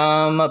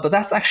 But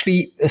that's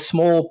actually a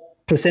small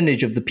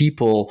percentage of the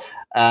people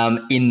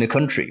in the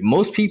country.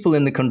 Most people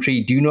in the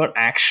country do not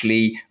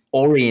actually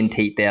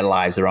orientate their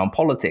lives around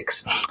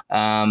politics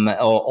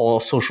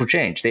or social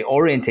change. They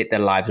orientate their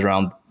lives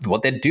around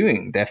what they're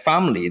doing, their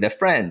family, their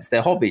friends,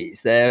 their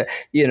hobbies, their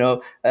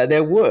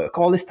work,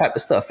 all this type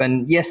of stuff.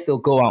 And yes, they'll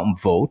go out and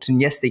vote,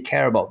 and yes, they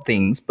care about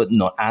things, but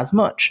not as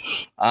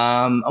much.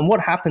 And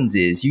what happens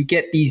is you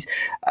get these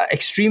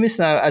extremists.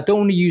 Now, I don't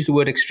want to use the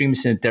word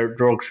extremist in a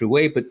derogatory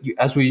way, but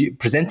as we're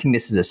presenting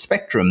this as a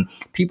spectrum,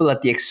 people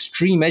at the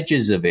extreme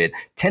edges of it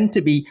tend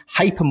to be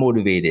hyper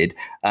motivated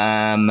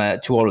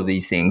to all of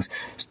these things,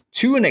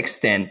 to an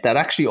extent that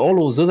actually all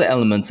those other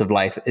elements of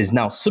life is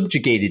now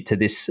subjugated to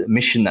this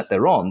mission that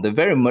they're on. They're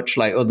very much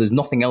like, oh, there's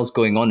nothing else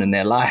going on in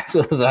their lives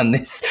other than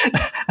this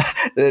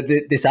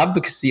this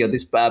advocacy or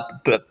this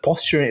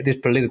posture, this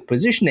political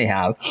position they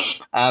have,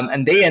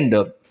 and they end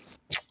up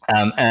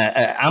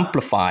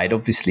amplified,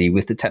 obviously,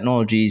 with the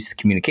technologies, the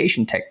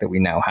communication tech that we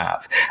now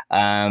have,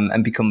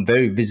 and become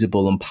very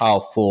visible and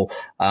powerful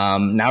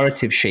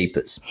narrative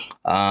shapers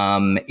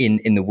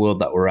in the world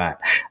that we're at.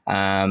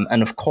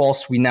 And of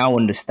course, we now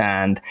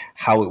understand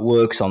how it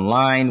works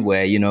online,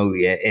 where,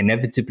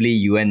 inevitably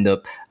you end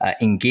up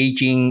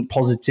engaging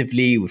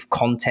positively with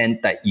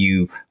content that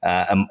you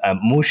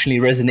emotionally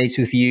resonates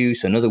with you.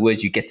 So in other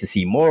words, you get to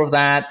see more of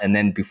that. And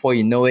then before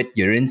you know it,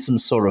 you're in some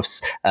sort of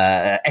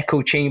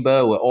echo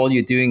chamber where all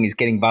you're doing is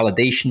getting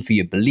validation for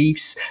your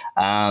beliefs.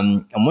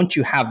 And once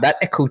you have that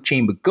echo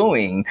chamber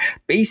going,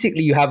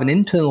 basically you have an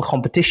internal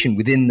competition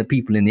within the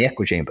people in the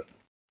echo chamber.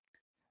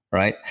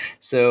 Right.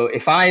 So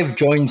if I've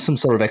joined some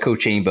sort of echo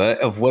chamber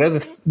of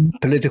whatever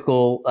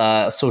political,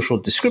 social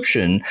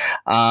description,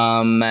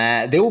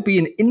 there will be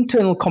an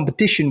internal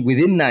competition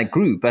within that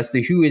group as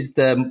to who is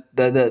the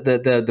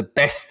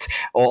best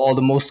or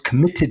the most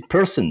committed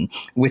person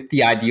with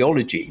the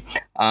ideology.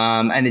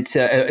 And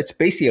it's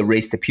basically a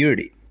race to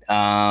purity.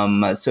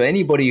 So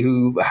anybody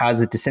who has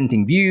a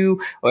dissenting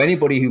view, or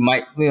anybody who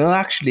might,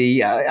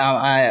 actually,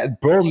 I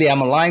broadly I'm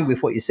aligned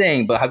with what you're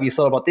saying, but have you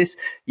thought about this?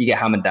 You get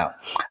hammered down.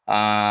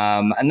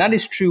 And that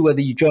is true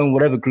whether you join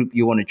whatever group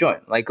you want to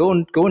join. Like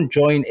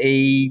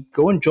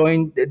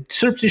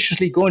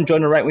surreptitiously go and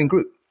join a right-wing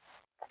group.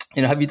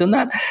 Have you done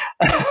that?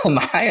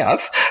 I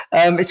have.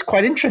 It's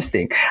quite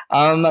interesting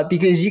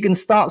because you can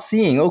start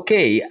seeing,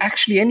 okay,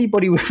 actually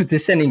anybody with a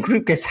dissenting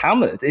group gets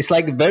hammered. It's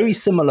like very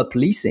similar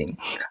policing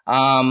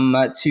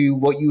to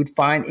what you would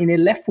find in a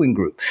left-wing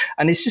group.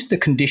 And it's just a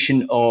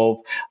condition of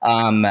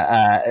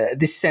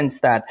this sense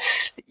that,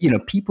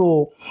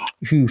 people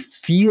who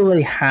feel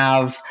they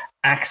have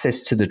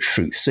access to the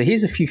truth. So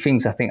here's a few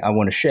things I think I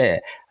want to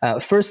share.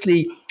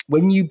 Firstly,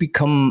 when you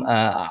become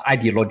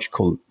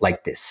ideological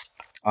like this,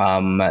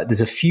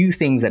 there's a few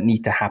things that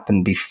need to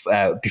happen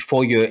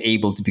before you're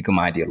able to become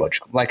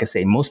ideological. Like I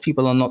say, most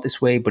people are not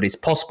this way, but it's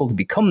possible to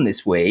become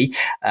this way.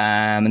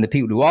 And the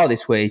people who are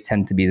this way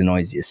tend to be the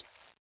noisiest.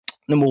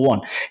 Number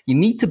one, you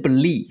need to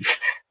believe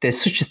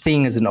there's such a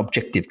thing as an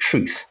objective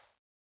truth.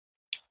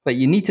 But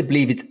you need to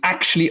believe it's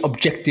actually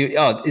objective.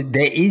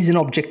 There is an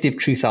objective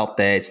truth out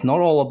there. It's not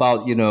all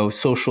about,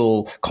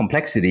 social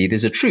complexity.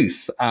 There's a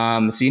truth.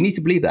 So you need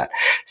to believe that.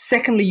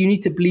 Secondly, you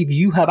need to believe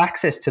you have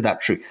access to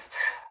that truth.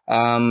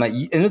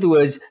 In other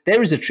words,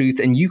 there is a truth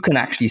and you can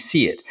actually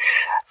see it.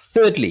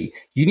 Thirdly,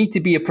 you need to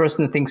be a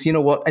person that thinks,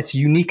 it's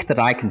unique that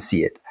I can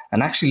see it.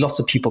 And actually lots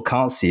of people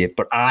can't see it,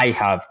 but I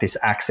have this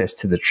access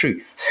to the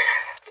truth.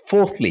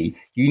 Fourthly,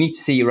 you need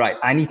to see, right,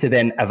 I need to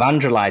then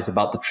evangelize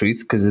about the truth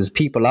because there's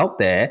people out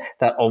there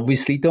that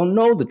obviously don't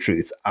know the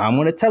truth. I'm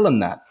going to tell them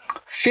that.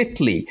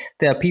 Fifthly,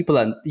 there are people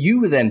that you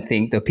would then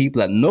think there are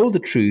people that know the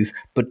truth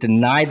but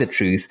deny the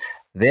truth.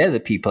 They're the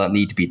people that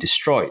need to be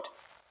destroyed.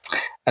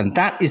 And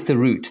that is the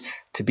route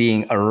to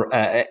being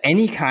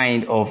any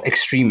kind of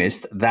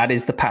extremist. That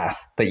is the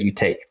path that you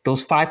take.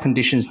 Those 5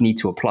 conditions need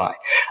to apply.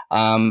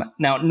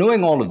 Now,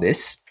 knowing all of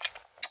this,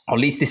 or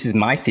at least this is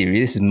my theory,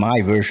 this is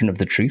my version of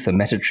the truth, a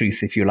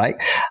meta-truth, if you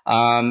like,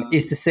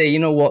 is to say,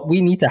 what,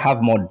 we need to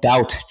have more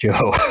doubt,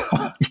 Joe.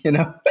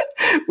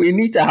 We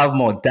need to have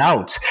more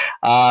doubt.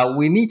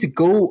 We need to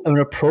go and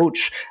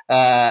approach,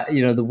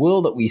 the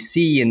world that we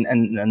see and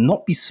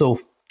not be so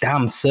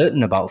damn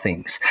certain about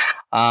things.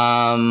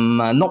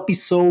 Not be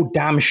so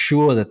damn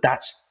sure that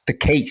that's the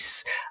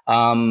case,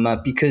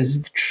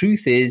 because the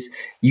truth is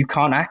you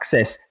can't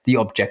access the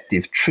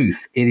objective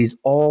truth. It is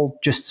all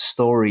just a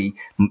story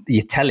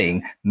you're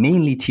telling,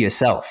 mainly to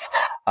yourself.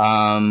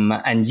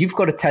 And you've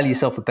got to tell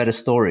yourself a better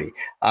story.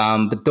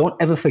 But don't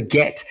ever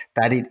forget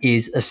that it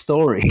is a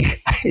story.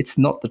 It's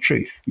not the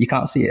truth. You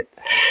can't see it.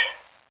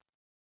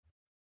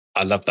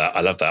 I love that.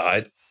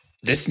 I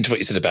listened to what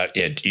you said about,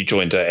 you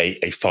joined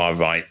a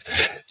far-right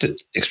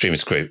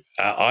extremist group.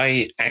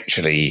 I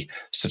actually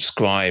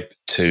subscribe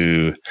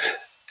to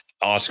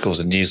articles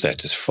and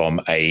newsletters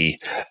from an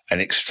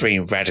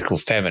extreme radical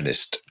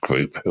feminist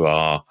group who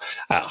are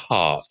at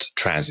heart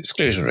trans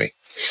exclusionary.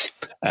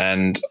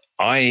 And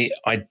I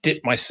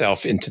dip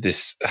myself into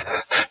this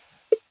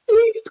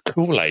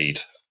Kool-Aid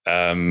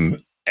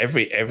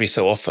every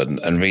so often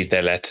and read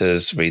their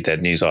letters, read their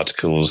news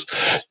articles,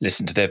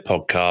 listen to their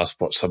podcasts,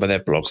 watch some of their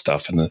blog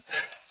stuff.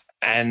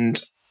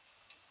 And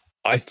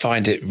I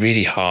find it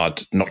really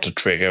hard not to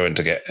trigger and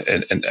to get,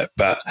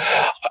 but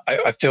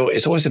I feel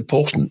it's always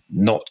important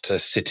not to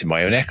sit in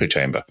my own echo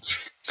chamber.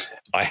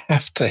 I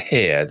have to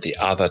hear the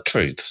other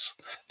truths,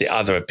 the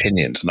other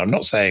opinions, and I'm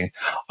not saying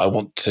I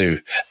want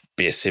to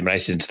be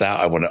assimilated into that.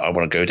 I want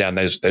to go down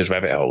those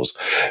rabbit holes,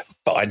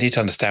 but I need to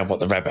understand what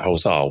the rabbit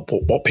holes are,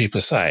 what people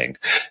are saying,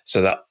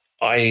 so that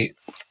my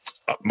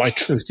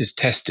truth is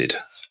tested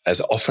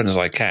as often as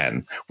I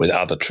can with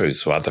other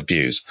truths or other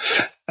views.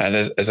 And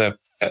as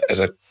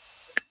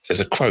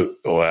a quote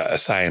or a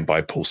saying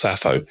by Paul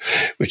Sappho,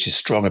 which is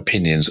strong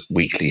opinions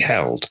weakly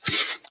held.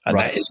 And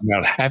that is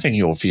about having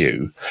your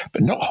view,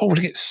 but not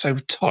holding it so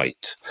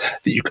tight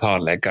that you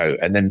can't let go.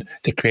 And then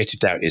the creative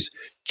doubt is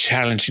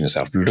challenging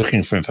yourself,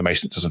 looking for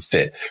information that doesn't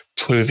fit,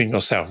 proving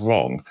yourself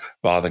wrong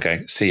rather than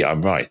going, see,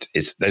 I'm right.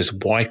 It's those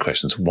why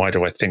questions. Why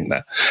do I think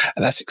that?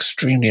 And that's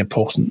extremely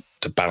important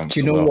to balance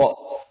the world. You know what?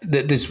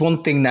 There's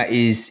one thing that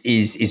is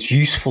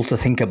useful to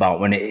think about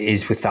when it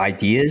is with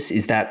ideas,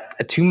 is that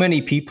too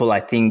many people, I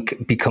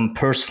think, become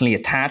personally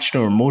attached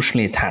or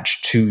emotionally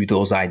attached to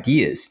those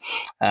ideas.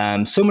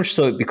 So much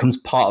so it becomes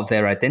part of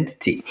their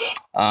identity,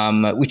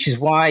 which is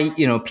why,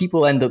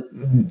 people end up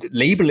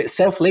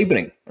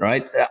self-labeling,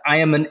 right? I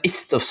am an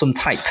ist of some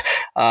type.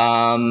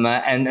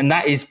 And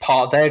that is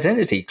part of their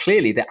identity.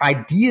 Clearly, the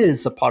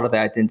ideas are part of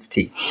their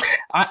identity.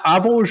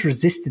 I've always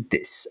resisted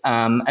this.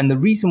 And the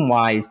reason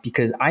why is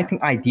because I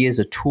think ideas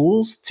are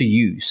tools to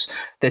use.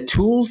 They're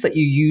tools that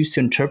you use to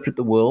interpret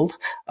the world,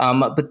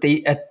 but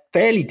they are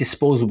fairly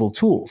disposable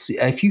tools.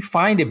 If you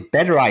find a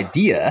better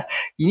idea,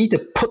 you need to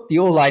put the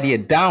old idea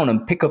down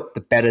and pick up the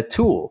better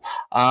tool.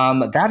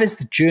 That is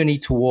the journey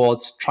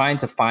towards trying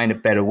to find a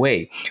better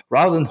way,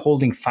 rather than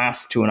holding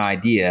fast to an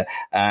idea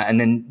and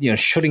then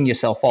shutting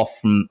yourself off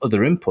from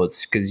other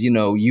inputs because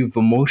you've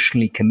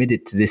emotionally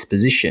committed to this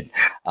position.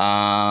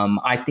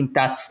 I think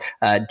that's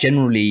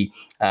generally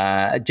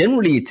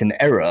it's an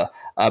error,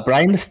 but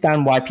I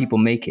understand why people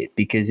make it,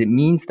 because it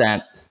means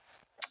that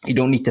you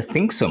don't need to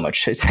think so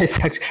much. It's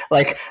actually,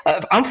 like,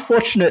 I'm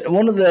fortunate.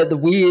 One of the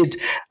weird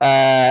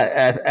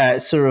I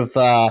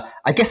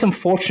guess I'm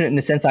fortunate in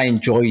the sense I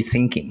enjoy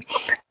thinking.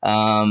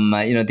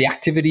 The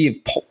activity of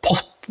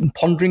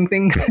pondering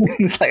things.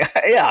 Like,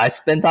 yeah, I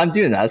spend time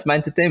doing that. It's my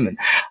entertainment.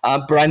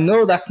 But I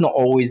know that's not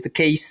always the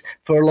case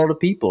for a lot of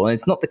people. And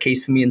it's not the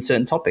case for me in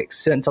certain topics.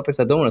 Certain topics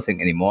I don't want to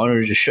think anymore. I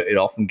want to just shut it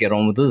off and get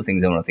on with other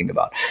things I want to think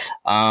about.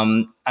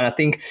 And I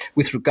think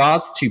with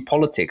regards to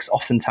politics,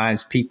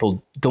 oftentimes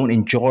people don't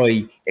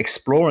enjoy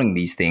exploring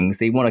these things.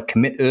 They want to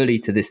commit early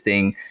to this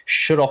thing,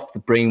 shut off the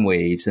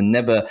brainwaves and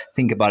never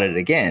think about it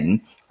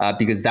again,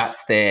 because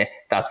that's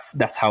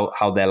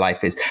how their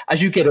life is.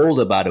 As you get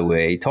older, by the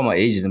way, talking about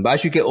ageism, but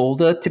as you get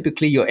older,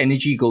 typically your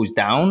energy goes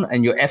down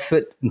and your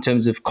effort in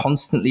terms of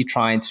constantly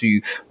trying to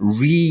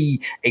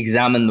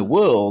re-examine the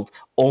world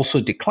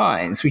also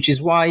declines, which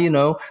is why,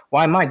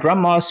 why my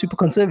grandma is super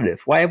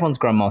conservative, why everyone's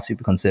grandma is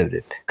super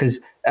conservative,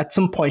 because at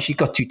some point she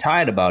got too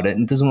tired about it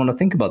and doesn't want to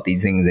think about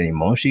these things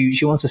anymore. She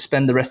wants to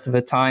spend the rest of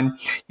her time,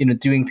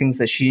 doing things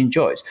that she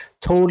enjoys.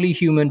 Totally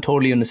human,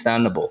 totally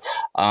understandable.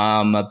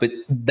 But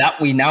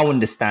that we now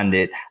understand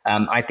it,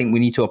 I think we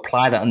need to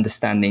apply that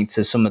understanding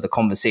to some of the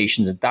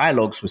conversations and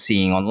dialogues we're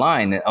seeing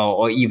online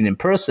or even in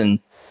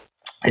person.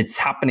 It's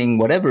happening,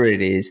 whatever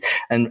it is,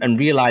 and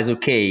realize,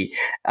 okay,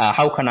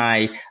 how can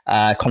I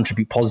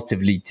contribute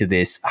positively to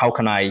this? How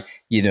can I,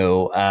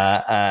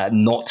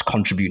 not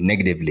contribute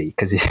negatively?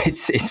 Because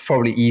it's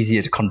probably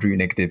easier to contribute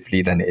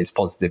negatively than it is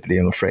positively,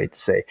 I'm afraid to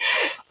say.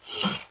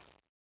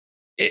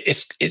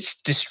 It's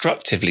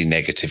destructively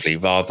negatively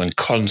rather than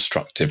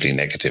constructively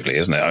negatively,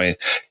 isn't it? I mean,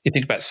 you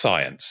think about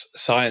science.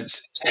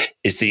 Science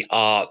is the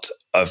art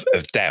of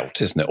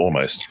doubt, isn't it,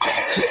 almost?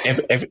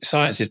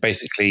 Science is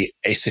basically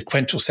a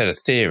sequential set of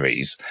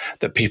theories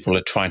that people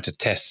are trying to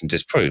test and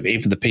disprove.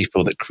 Even the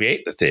people that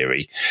create the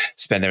theory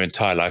spend their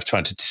entire life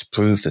trying to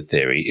disprove the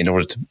theory in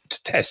order to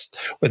test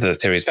whether the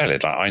theory is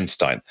valid, like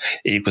Einstein,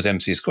 E equals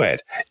mc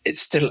squared. It's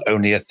still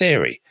only a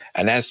theory.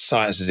 And as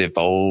science has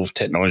evolved,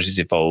 technology has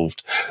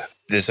evolved,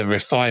 there's a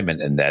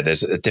refinement in there.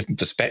 There's a different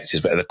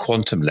perspectives, but at the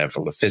quantum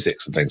level of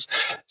physics and things.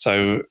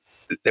 So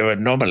there are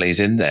anomalies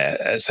in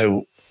there.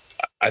 So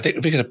I think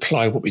if we can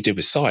apply what we do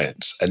with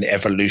science and the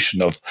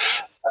evolution of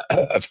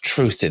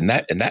truth in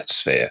that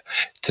sphere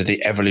to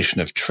the evolution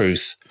of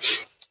truth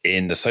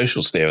in the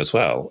social sphere as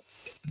well,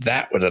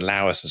 that would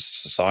allow us as a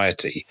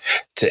society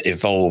to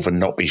evolve and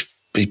not be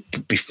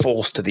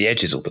forced to the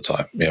edges all the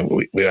time.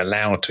 We're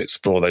allowed to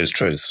explore those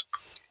truths.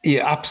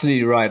 You're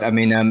absolutely right. I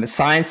mean,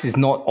 science is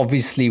not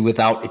obviously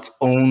without its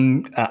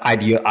own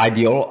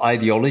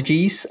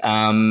ideologies.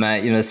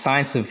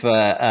 Science of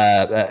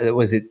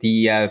was it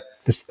the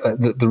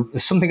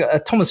something.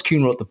 Thomas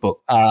Kuhn wrote the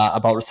book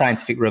about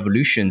scientific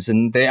revolutions,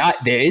 and there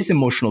is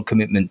emotional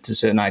commitment to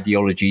certain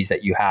ideologies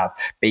that you have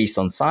based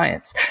on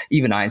science.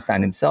 Even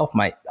Einstein himself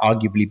might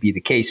arguably be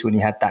the case when he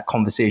had that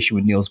conversation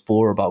with Niels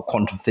Bohr about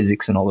quantum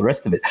physics and all the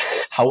rest of it.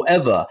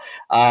 However,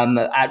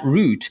 at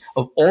root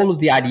of all of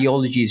the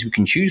ideologies we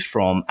can choose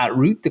from, at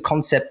root the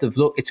concept of,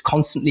 look, it's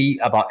constantly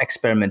about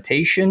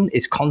experimentation.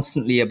 It's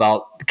constantly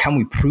about, can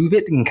we prove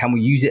it and can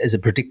we use it as a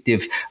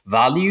predictive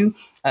value?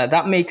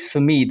 That makes, for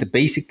me, the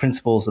basic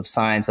principles of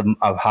science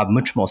I have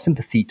much more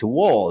sympathy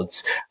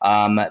towards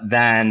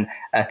than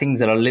things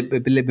that are a little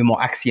bit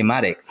more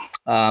axiomatic,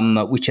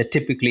 which are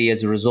typically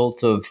as a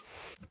result of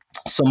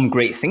some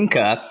great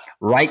thinker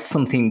writes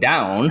something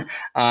down,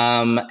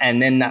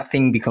 and then that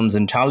thing becomes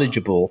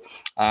intelligible.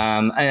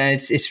 And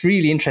it's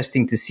really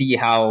interesting to see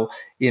how,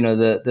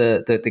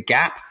 the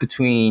gap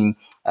between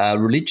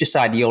religious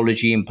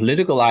ideology and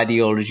political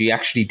ideology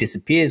actually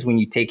disappears when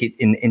you take it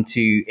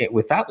into it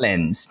with that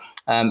lens.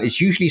 It's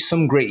usually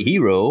some great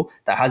hero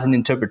that has an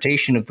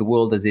interpretation of the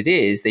world as it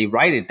is. They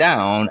write it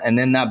down, and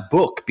then that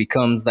book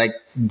becomes like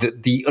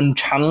the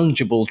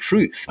unchallengeable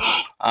truth.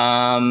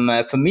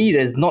 For me,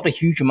 there's not a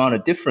huge amount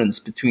of difference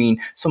between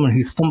someone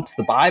who thumps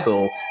the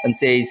Bible and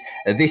says,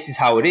 this is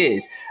how it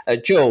is.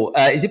 Joe,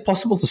 is it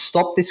possible to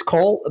stop this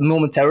call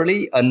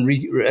momentarily? And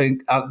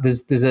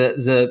there's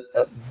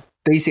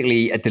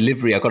basically a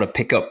delivery I've got to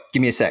pick up.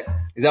 Give me a sec.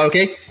 Is that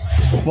okay?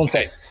 One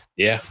sec.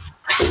 Yeah.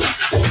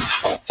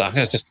 So I think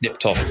it's just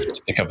nipped off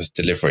to pick up his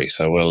delivery.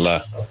 So we'll...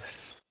 yeah,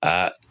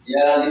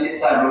 leave it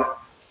time, bro.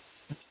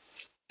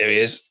 There he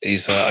is.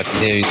 I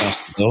can hear he's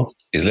asked the door.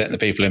 He's letting the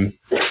people in.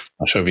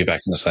 I'm sure he'll be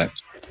back in a sec.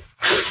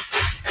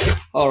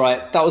 All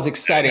right, that was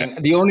exciting.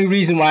 The only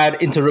reason why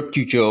I'd interrupt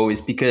you, Joe, is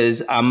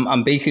because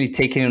I'm basically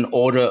taking an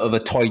order of a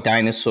toy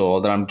dinosaur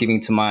that I'm giving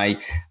to my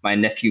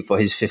nephew for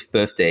his 5th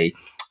birthday.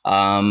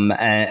 And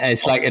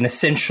it's like an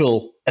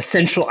essential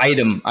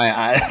item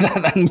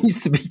that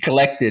needs to be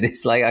collected.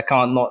 It's like I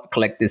can't not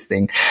collect this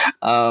thing.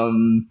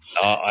 So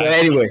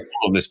anyway,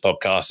 on this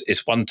podcast,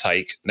 it's one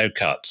take, no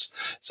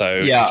cuts. So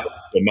yeah, if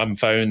your mum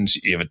phones,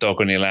 you have a dog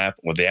on your lap,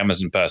 or the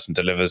Amazon person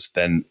delivers,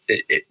 then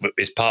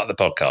it's part of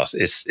the podcast.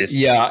 It's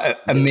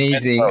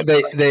amazing.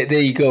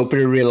 There you go,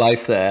 bit of real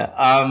life there.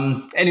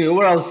 Anyway,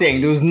 what I was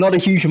saying, there was not a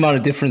huge amount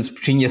of difference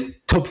between your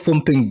tub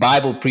thumping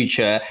Bible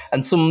preacher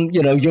and some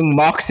young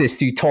Marxist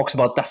who talks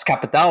about Das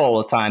Kapital all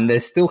the time. They're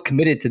still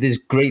committed to this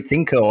great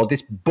thinker or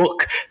this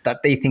book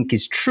that they think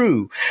is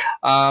true.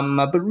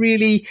 But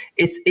really,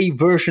 it's a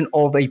version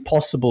of a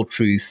possible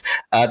truth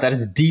that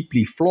is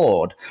deeply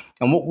flawed.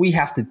 And what we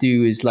have to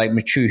do is, like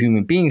mature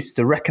human beings,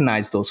 to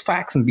recognize those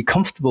facts and be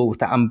comfortable with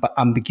that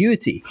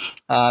ambiguity.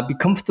 Be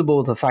comfortable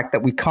with the fact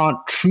that we can't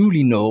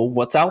truly know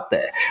what's out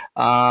there.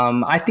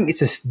 I think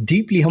it's a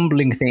deeply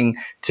humbling thing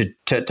to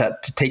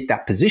take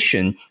that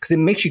position, because it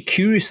makes you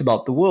curious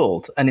about the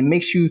world, and it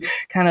makes you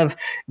kind of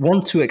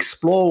want to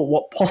explore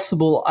what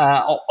possible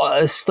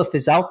stuff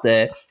is out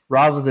there,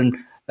 rather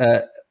than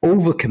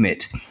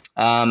overcommit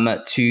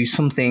to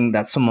something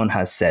that someone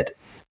has said.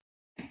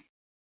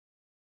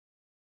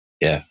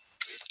 Yeah.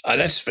 I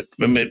noticed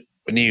when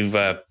you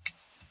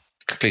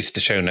completed the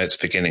show notes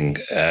beginning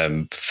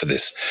for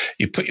this,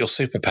 you put your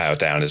superpower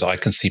down as I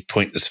can see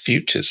pointless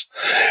futures.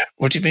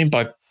 What do you mean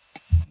by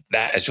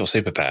that as your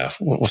superpower?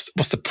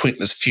 What's the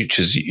pointless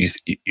futures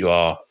you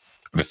are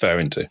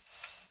referring to?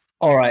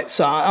 All right,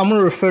 so I'm going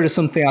to refer to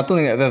something I don't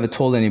think I've ever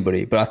told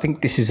anybody, but I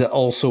think this is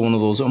also one of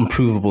those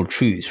unprovable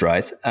truths,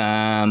 right?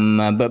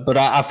 But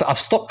I've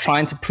stopped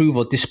trying to prove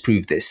or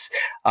disprove this.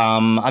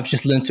 I've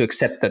just learned to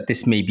accept that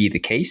this may be the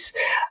case.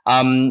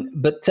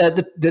 But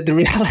the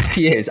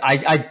reality is,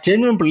 I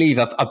genuinely believe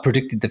I've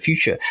predicted the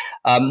future,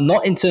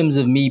 not in terms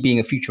of me being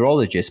a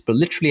futurologist, but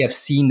literally I've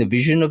seen the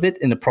vision of it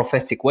in a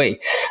prophetic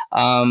way.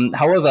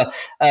 However,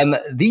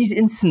 these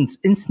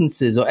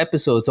instances or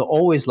episodes are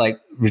always like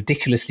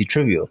ridiculously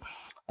trivial.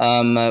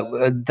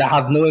 That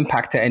have no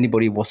impact to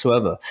anybody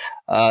whatsoever.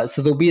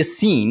 So there'll be a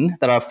scene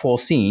that I've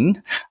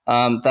foreseen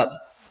that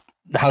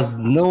has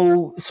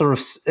no sort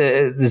of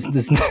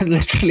there's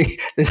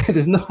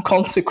no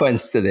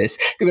consequence to this.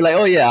 It'll be like,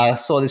 oh yeah, I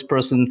saw this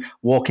person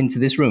walk into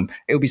this room.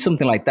 It'll be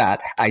something like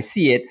that. I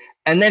see it,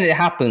 and then it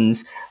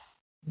happens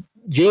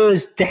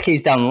years,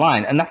 decades down the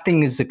line, and that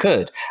thing has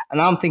occurred. And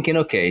I'm thinking,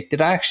 okay,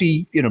 did I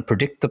actually,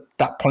 predict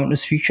that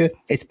pointless future?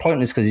 It's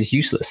pointless because it's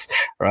useless,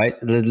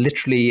 right?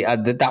 Literally,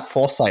 that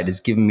foresight has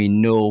given me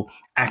no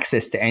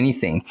access to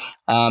anything.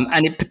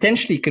 And it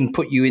potentially can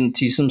put you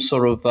into some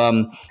sort of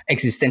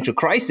existential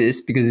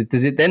crisis, because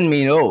does it then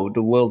mean, oh,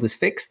 the world is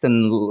fixed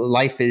and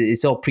life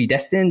is all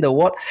predestined or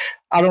what?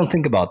 I don't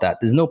think about that.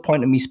 There's no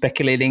point in me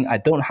speculating. I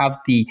don't have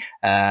the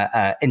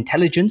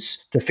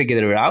intelligence to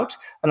figure it out,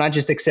 and I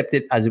just accept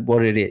it as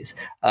what it is.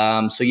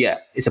 So yeah,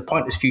 it's a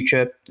pointless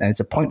future, and it's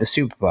a pointless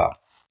superpower.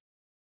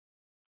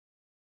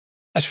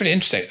 That's really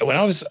interesting. When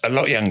I was a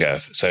lot younger,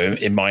 so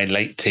in my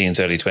late teens,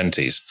 early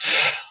 20s,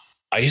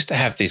 I used to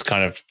have these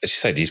kind of, as you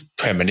say, these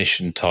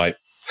premonition type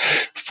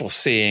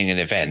foreseeing an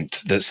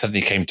event that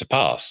suddenly came to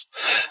pass.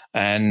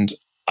 And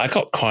I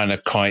got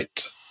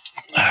quite,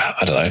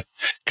 I don't know,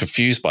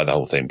 confused by the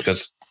whole thing,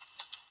 because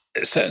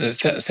certain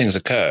things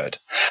occurred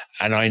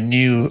and I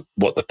knew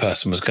what the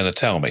person was going to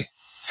tell me.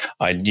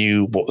 I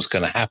knew what was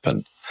going to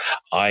happen.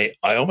 I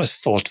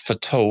almost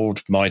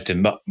foretold my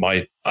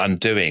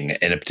undoing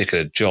in a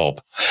particular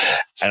job,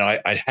 and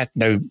I had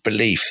no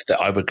belief that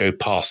I would go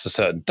past a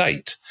certain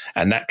date,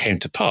 and that came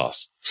to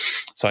pass.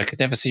 So I could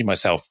never see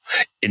myself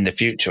in the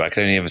future. I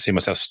could only ever see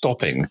myself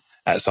stopping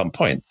at some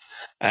point.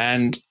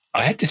 And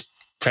I had this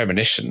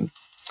premonition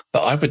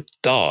that I would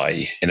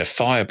die in a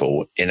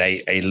fireball in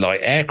a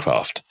light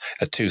aircraft,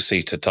 a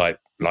two-seater type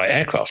light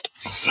aircraft.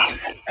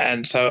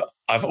 And so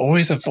I've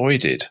always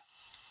avoided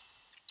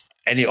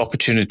any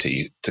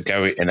opportunity to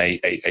go in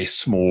a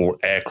small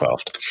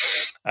aircraft.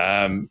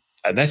 And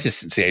that's just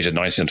since the age of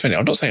 19 or 20.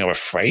 I'm not saying I'm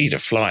afraid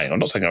of flying. I'm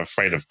not saying I'm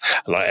afraid of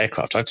a light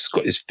aircraft. I've just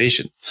got this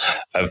vision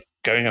of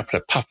going up in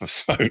a puff of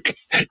smoke.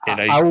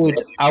 I would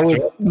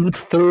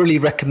thoroughly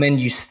recommend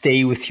you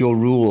stay with your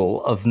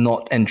rule of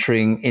not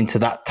entering into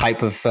that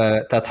type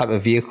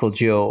of vehicle,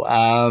 Joe.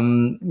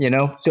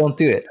 Don't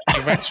do it.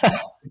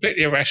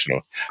 Completely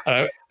irrational.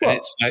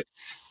 It's like,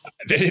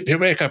 the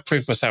way I can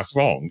prove myself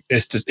wrong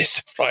is to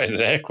fly in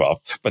an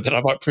aircraft, but then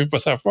I might prove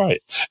myself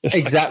right.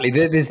 Exactly.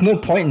 There's no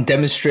point in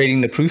demonstrating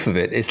the proof of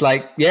it. It's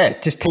like,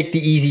 just take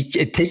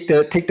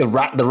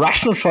the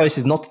rational choice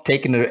is not to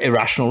take an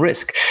irrational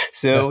risk.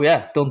 So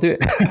don't do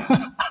it.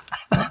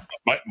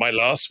 my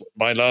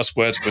last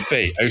words would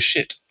be, "Oh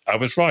shit, I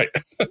was right."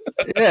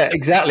 Yeah,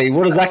 exactly.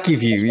 What does that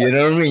give you? You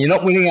know what I mean? You're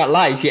not winning at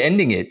life; you're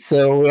ending it.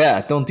 So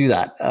don't do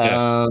that.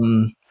 Yeah.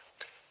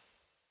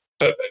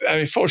 But I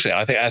mean, fortunately,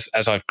 I think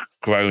as I've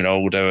grown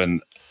older,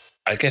 and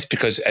I guess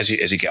because as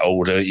you get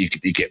older, you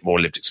get more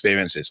lived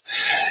experiences.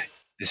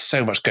 There's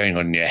so much going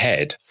on in your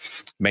head.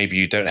 Maybe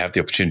you don't have the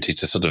opportunity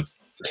to sort of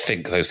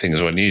think those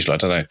things are unusual. I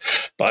don't know,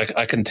 but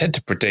I can tend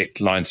to predict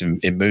lines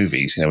in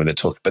movies, when they're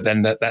talking. But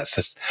then that's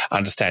just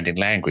understanding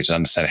language and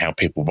understanding how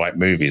people write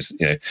movies.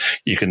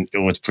 You can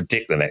almost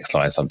predict the next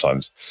line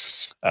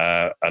sometimes,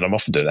 and I'm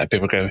often doing that.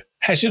 People go,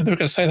 "How did you know they were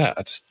going to say that?"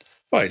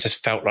 It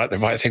just felt like the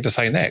right thing to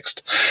say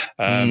next.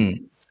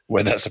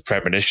 Whether that's a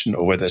premonition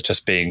or whether it's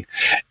just being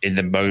in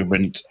the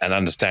moment and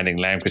understanding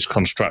language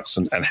constructs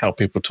and how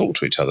people talk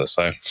to each other.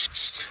 So,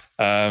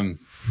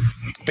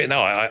 but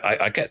no,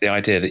 I get the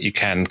idea that you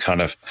can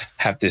kind of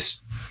have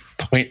this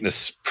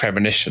pointless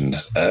premonition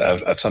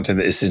of something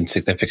that is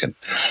insignificant.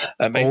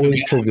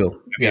 Always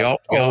trivial.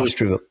 Always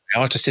trivial.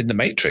 We are just in the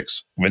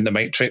matrix. We're in the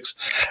matrix,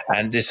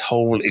 and this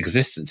whole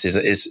existence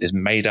is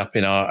made up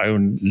in our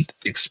own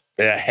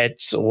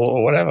heads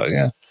or whatever.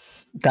 Yeah,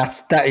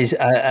 that is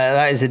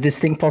a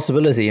distinct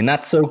possibility, and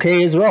that's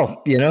okay as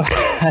well.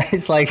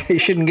 It's like it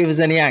shouldn't give us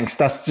any angst.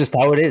 That's just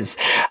how it is.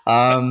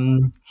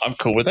 I'm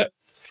cool with it.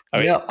 I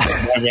mean,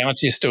 my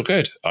reality is still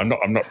good. I'm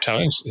not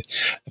challenged.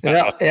 The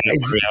fact that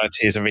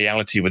reality is a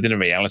reality within a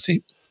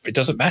reality, it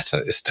doesn't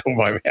matter. It's still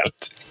my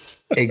reality.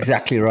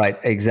 Exactly right.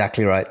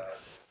 Exactly right.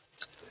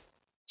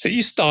 So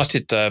you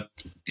started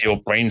your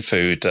brain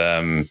food.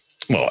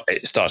 Well,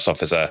 it starts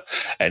off as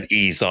an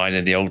e-zine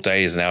in the old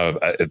days, now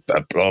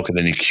a blog, and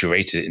then you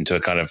curated it into a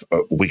kind of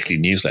a weekly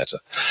newsletter.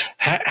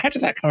 How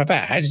did that come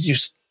about? How did you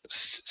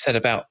set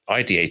about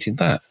ideating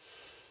that?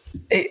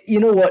 You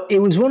know what? It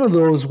was one of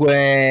those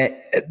where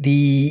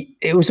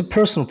it was a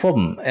personal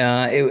problem.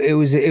 It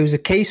was a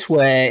case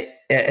where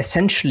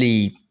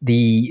essentially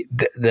the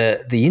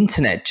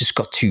internet just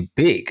got too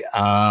big.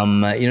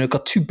 It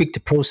got too big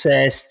to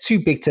process, too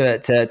big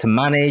to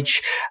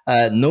manage.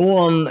 No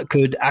one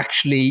could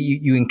actually.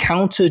 You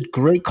encountered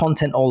great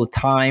content all the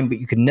time, but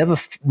you could never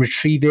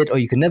retrieve it, or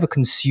you could never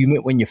consume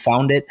it when you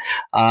found it.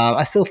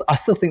 I still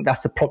think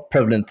that's a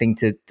prevalent thing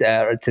to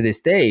this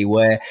day,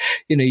 where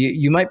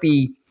you might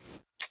be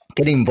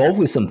getting involved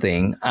with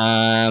something.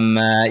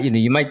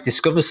 You might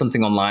discover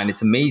something online.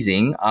 It's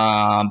amazing.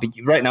 But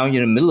right now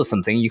you're in the middle of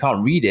something. You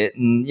can't read it,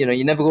 and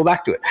you never go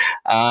back to it.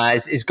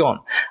 It's gone.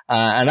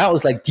 And that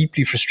was like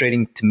deeply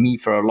frustrating to me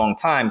for a long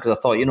time, because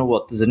I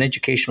thought, there's an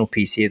educational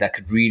piece here that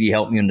could really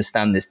help me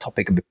understand this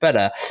topic a bit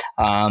better.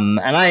 And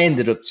I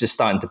ended up just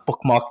starting to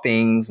bookmark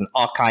things and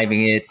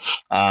archiving it.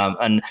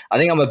 And I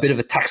think I'm a bit of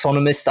a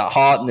taxonomist at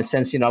heart, in the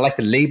sense, I like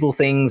to label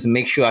things and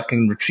make sure I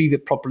can retrieve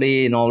it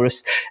properly and all the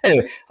rest.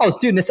 Anyway, I was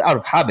doing this out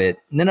of habit.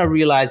 And then I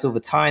realized over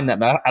time that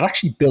I'd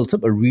actually built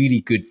up a really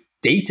good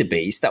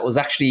database that was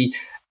actually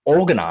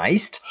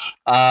organized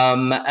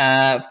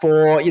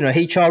for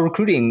HR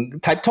recruiting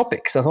type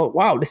topics. I thought,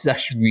 wow, this is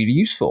actually really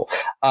useful.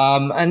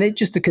 And it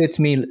just occurred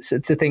to me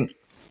to think,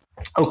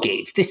 okay,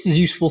 if this is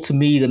useful to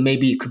me, then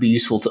maybe it could be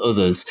useful to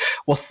others.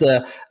 What's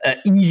the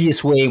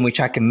easiest way in which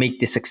I can make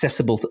this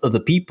accessible to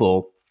other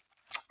people?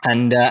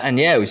 And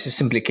it was just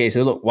simply a case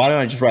of, look, why don't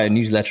I just write a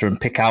newsletter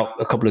and pick out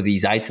a couple of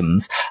these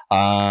items,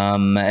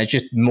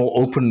 just more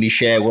openly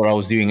share what I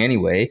was doing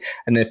anyway.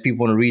 And if people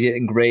want to read it,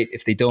 then great.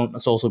 If they don't,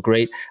 that's also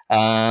great.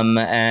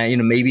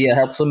 Maybe it'll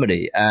help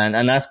somebody.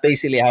 And that's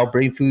basically how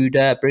Brain Food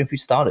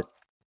started.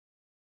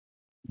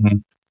 Mm-hmm.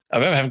 I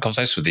remember having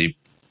conversations with you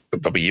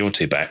probably a year or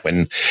two back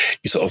when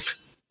you sort of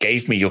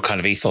gave me your kind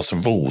of ethos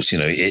and rules.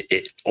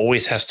 It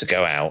always has to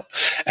go out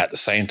at the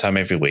same time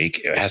every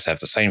week. It has to have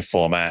the same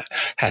format,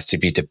 has to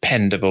be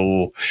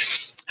dependable,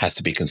 has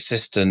to be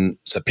consistent,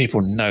 so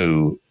people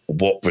know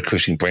what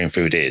recruiting brain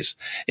food is.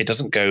 It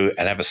doesn't go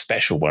and have a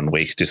special one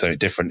week, do something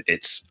different.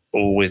 It's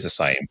always the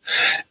same,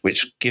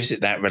 which gives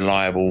it that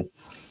reliable,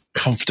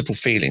 comfortable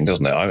feeling,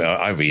 doesn't it?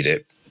 I read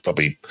it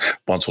probably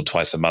once or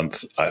twice a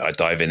month. I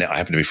dive in it. I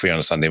happen to be free on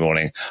a Sunday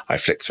morning. I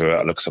flick through it.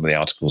 I look at some of the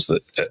articles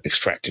that are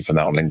extracted from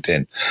that on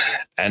LinkedIn,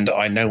 and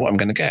I know what I'm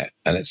going to get.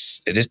 And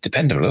it is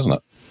dependable, isn't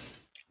it?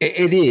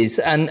 It is,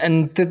 and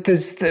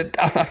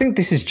I think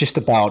this is just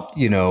about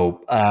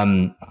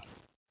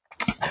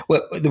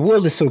well, the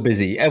world is so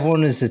busy.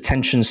 Everyone is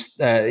attention.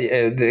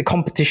 The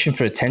competition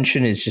for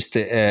attention is just,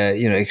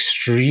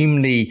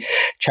 extremely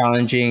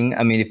challenging.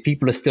 I mean, if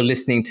people are still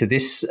listening to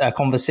this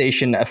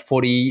conversation at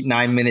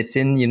 49 minutes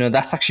in,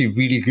 that's actually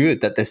really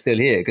good that they're still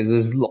here, because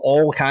there's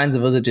all kinds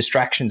of other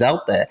distractions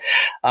out there.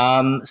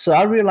 So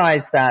I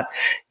realized that,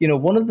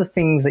 one of the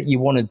things that you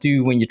want to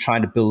do when you're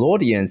trying to build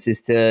audience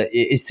is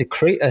to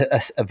create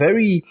a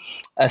very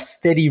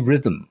steady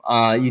rhythm.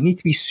 You need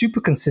to be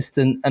super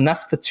consistent, and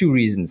that's for two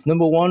reasons.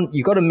 Number one,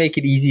 you got to make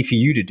it easy for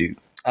you to do.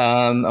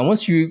 And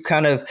once you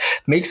kind of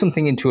make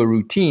something into a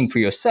routine for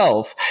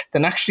yourself,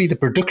 then actually the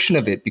production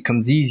of it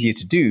becomes easier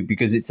to do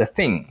because it's a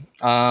thing.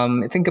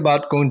 Think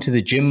about going to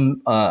the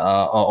gym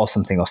or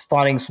something, or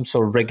starting some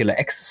sort of regular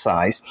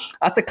exercise.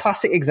 That's a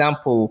classic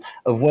example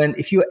of when,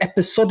 if you're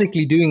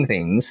episodically doing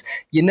things,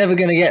 you're never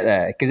going to get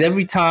there, because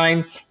every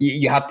time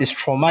you have this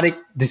traumatic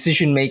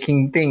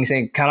decision-making thing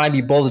saying, can I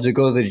be bothered to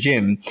go to the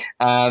gym?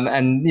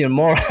 And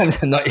more times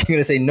than not, you're going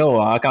to say,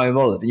 no, I can't be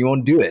bothered. And you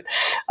won't do it.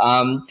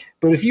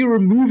 But if you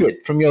remove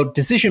it from your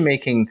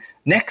decision-making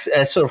next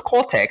sort of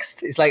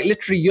cortex, it's like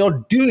literally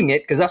you're doing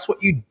it because that's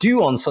what you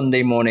do on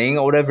Sunday morning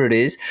or whatever it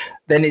is,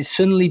 then it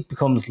suddenly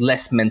becomes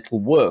less mental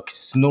work.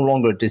 It's no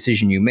longer a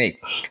decision you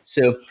make.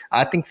 So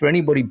I think for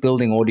anybody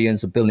building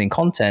audience or building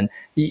content,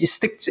 you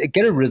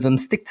get a rhythm,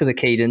 stick to the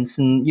cadence,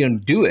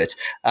 and do it,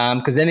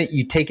 because then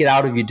you take it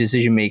out of your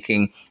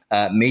decision-making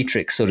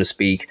matrix, so to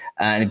speak,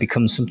 and it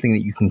becomes something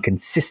that you can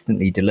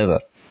consistently deliver.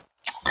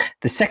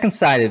 The second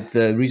side of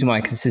the reason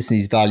why consistency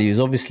is value is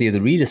obviously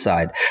the reader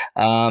side,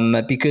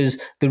 because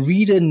the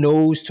reader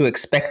knows to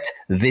expect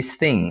this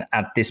thing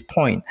at this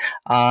point.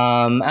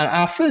 And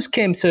I first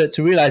came to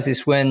realize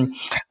this when,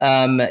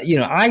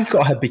 I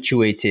got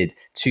habituated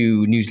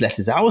to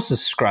newsletters I was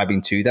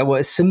subscribing to that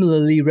were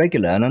similarly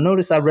regular. And I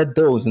noticed I read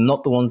those and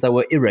not the ones that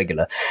were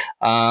irregular,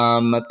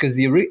 because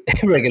the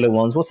irregular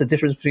ones, what's the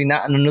difference between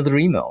that and another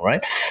email,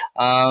 right?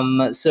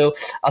 So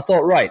I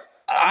thought, right,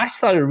 I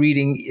started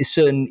reading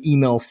certain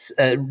emails,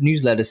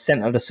 newsletters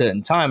sent at a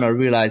certain time. I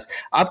realized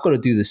I've got to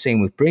do the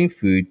same with Brain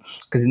Food,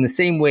 because in the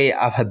same way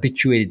I've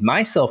habituated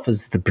myself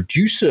as the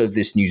producer of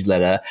this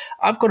newsletter,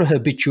 I've got to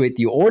habituate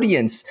the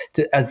audience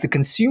as the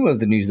consumer of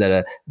the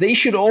newsletter. They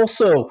should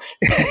also,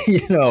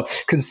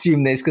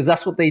 consume this, because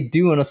that's what they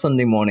do on a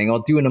Sunday morning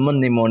or do on a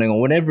Monday morning or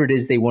whenever it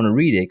is they want to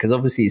read it, because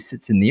obviously it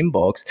sits in the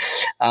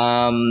inbox.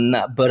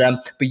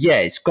 But yeah,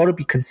 it's got to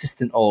be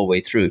consistent all the way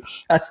through.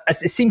 It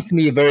seems to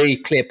me a very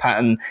clear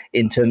pattern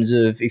in terms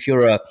of if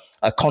you're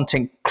a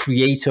content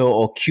creator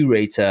or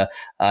curator,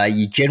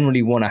 you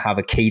generally want to have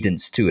a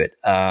cadence to it,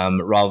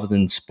 rather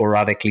than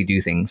sporadically do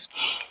things.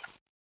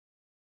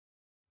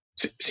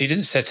 So you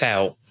didn't set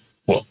out,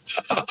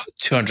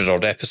 200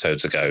 odd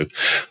episodes ago.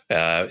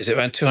 Is it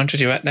around 200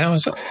 you're at now?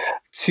 Is it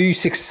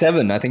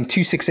 267? I think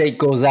 268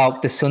 goes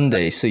out this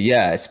Sunday. So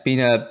yeah, it's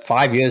been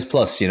 5 years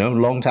plus,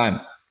 long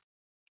time.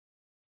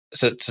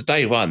 So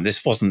day one,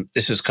 this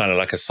was kind of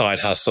like a side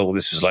hustle.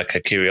 This was like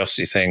a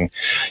curiosity thing.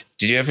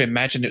 Did you ever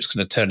imagine it was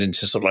going to turn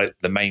into sort of like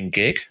the main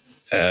gig?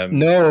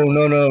 No,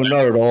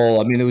 not at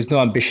all. I mean, there was no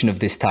ambition of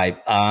this type.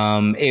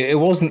 It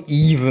wasn't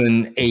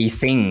even a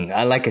thing.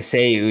 Like I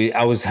say,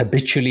 I was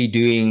habitually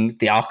doing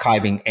the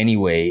archiving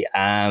anyway.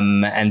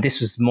 And this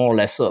was more or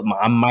less,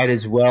 I might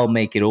as well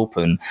make it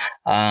open.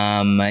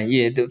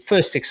 The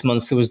first 6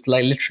 months, there was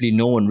like literally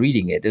no one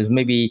reading it. There was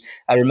maybe,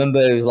 I remember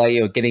it was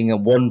like, getting a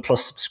 1+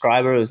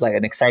 subscriber. It was like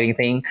an exciting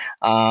thing.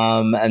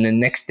 And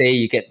then next day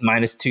you get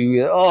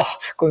 -2.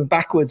 Going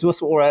backwards.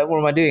 What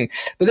am I doing?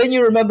 But then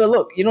you remember,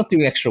 look, you're not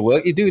doing extra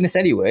work. You're doing this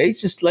anyway. It's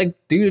just like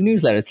do a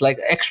newsletter. It's like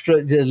extra,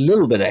 it's a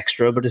little bit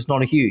extra, but it's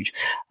not a huge.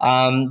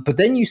 But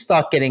then you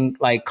start getting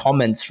like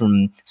comments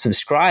from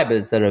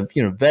subscribers that are,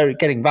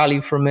 getting value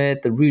from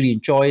it, that really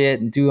enjoy it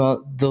and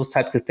do those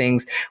types of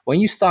things. When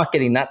you start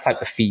getting that type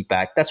of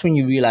feedback, that's when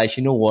you realize,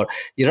 you know what,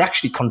 you're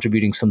actually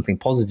contributing something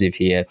positive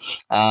here,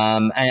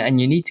 and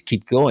you need to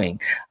keep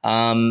going.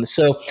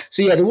 So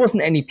yeah, there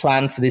wasn't any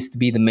plan for this to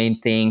be the main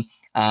thing.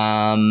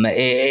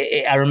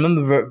 I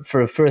remember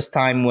for the first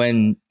time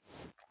when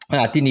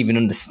I didn't even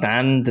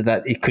understand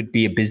that it could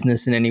be a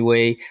business in any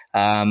way.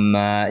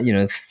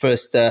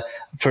 First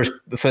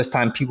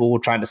time people were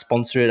trying to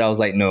sponsor it, I was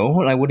like, no,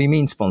 like, what do you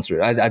mean sponsor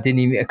it? I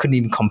couldn't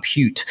even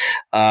compute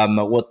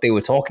what they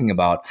were talking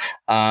about.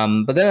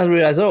 But then I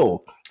realized,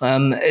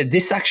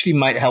 this actually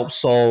might help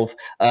solve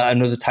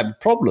another type of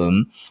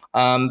problem,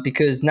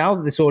 because now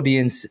that this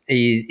audience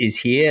is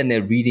here and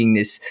they're reading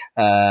this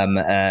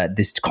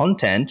this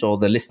content, or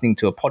they're listening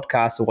to a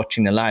podcast or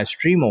watching a live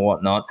stream or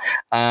whatnot,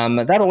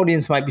 that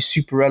audience might be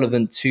super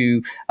relevant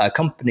to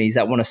companies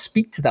that want to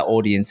speak to that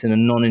audience in a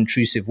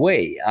non-intrusive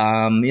way.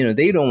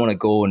 They don't want to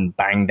go and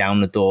bang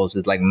down the doors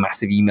with like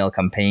massive email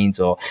campaigns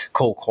or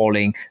cold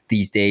calling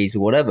these days or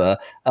whatever,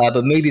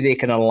 but maybe they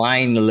can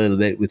align a little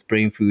bit with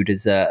Brain Food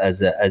as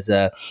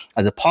a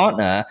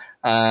partner,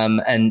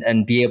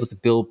 and be able to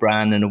build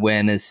brand and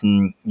awareness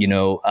and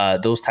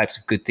those types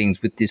of good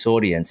things with this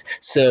audience.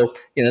 So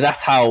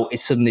that's how it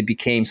suddenly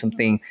became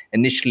something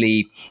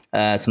initially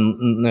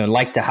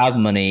like to have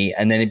money,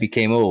 and then it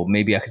became, oh,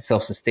 maybe I could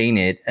self-sustain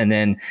it, and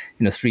then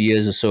 3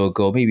 years or so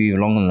ago, maybe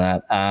even longer than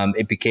that,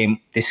 it became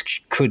this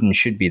could and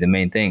should be the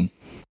main thing.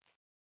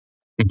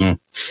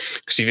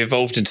 Because you've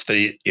evolved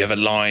into you have a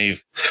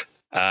live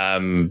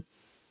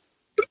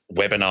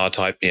webinar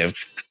type,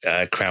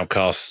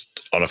 crowdcast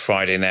on a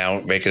Friday now,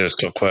 regular as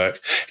clockwork,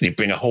 and you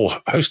bring a whole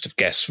host of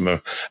guests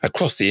from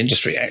across the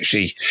industry,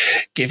 actually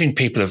giving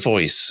people a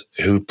voice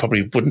who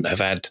probably wouldn't have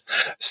had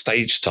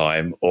stage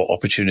time or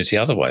opportunity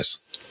otherwise.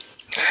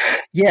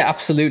 Yeah,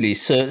 absolutely.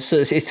 So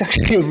it's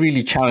actually a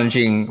really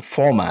challenging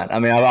format. I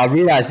mean, I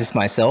realize this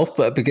myself,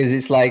 but because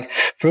it's like,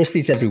 firstly,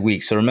 it's every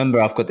week. So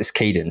remember, I've got this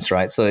cadence,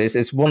 right? So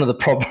it's one of the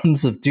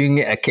problems of doing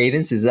it at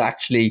cadence is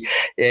actually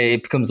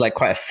it becomes like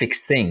quite a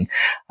fixed thing.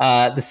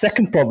 The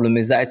second problem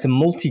is that it's a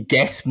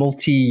multi-guest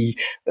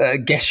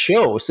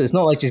show. So it's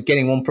not like just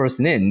getting one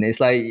person in. It's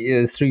like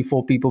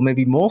 3-4 people,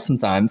 maybe more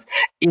sometimes,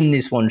 in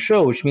this one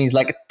show, which means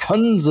like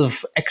tons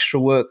of extra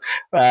work,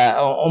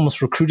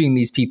 almost recruiting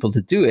these people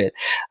to do it.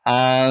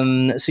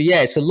 So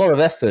yeah, it's a lot of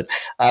effort,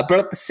 but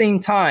at the same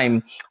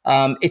time,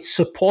 it's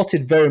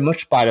supported very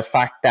much by the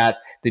fact that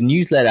the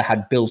newsletter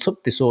had built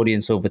up this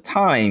audience over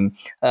time.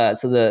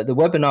 So the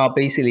webinar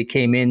basically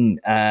came in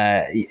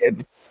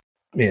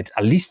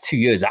at least 2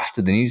 years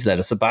after the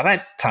newsletter. So by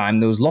that time,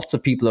 there was lots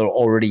of people that were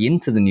already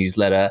into the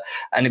newsletter,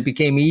 and it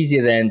became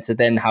easier then to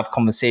have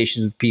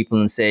conversations with people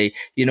and say,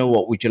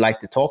 what, would you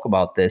like to talk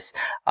about this?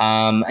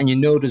 And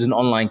there's an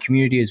online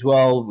community as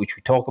well, which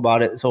we talk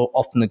about it. It's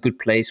often a good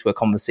place where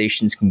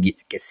conversations can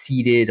get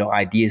seeded or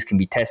ideas can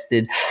be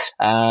tested.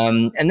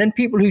 And then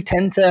people who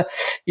tend to,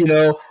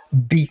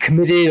 be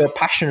committed or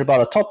passionate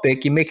about a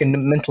topic, you make a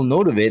mental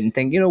note of it and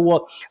think,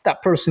 what,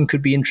 that person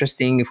could be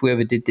interesting if we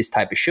ever did this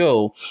type of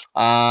show.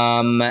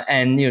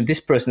 And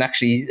this person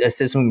actually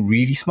says something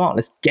really smart.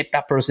 Let's get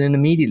that person in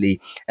immediately.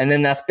 And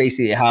then that's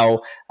basically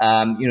how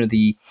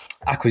the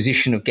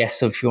acquisition of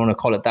guests, if you want to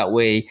call it that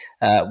way,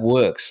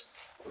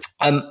 works.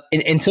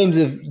 In terms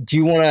of, do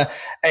you want to?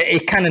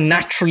 It kind of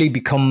naturally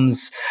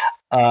becomes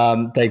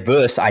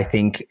diverse, I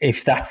think,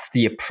 if that's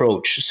the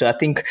approach. So I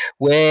think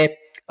where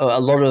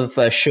a lot of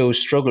shows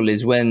struggle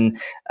is when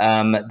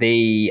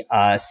they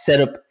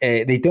set up,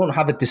 they don't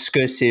have a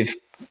discursive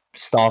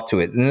start to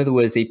it. In other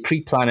words, they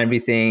pre-plan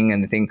everything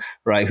and they think,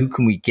 right, who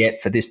can we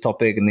get for this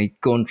topic? And they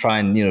go and try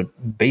and,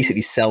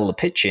 basically sell the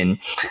pitch in.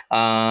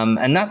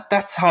 And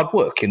that's hard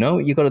work,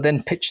 You got to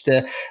then pitch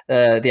the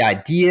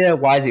idea.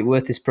 Why is it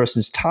worth this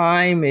person's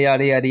time?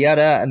 Yada, yada,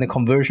 yada. And the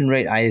conversion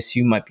rate, I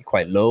assume, might be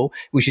quite low,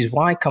 which is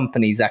why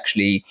companies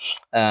actually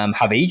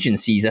have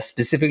agencies that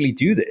specifically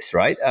do this,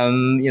 right?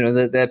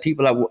 There are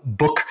people that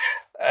book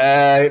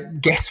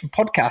guests for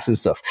podcasts and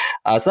stuff.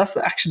 So that's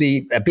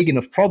actually a big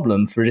enough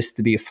problem for this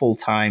to be a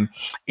full-time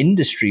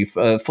industry,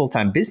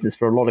 full-time business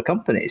for a lot of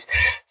companies.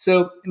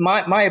 So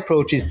my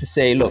approach is to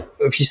say, look,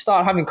 if you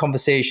start having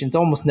conversations,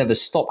 almost never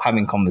stop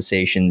having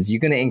conversations. You're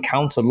going to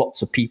encounter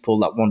lots of people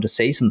that want to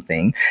say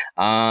something.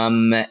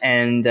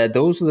 And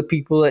those are the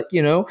people that,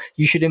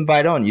 you should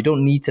invite on. You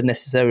don't need to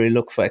necessarily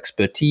look for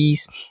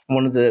expertise.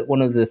 One of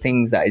the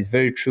things that is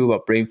very true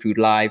about Brain Food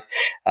Live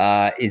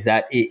is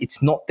that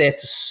it's not there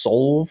to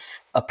solve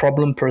a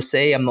problem per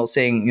se. I'm not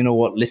saying,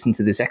 listen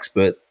to this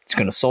expert, it's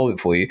going to solve it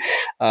for you.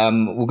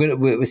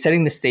 We're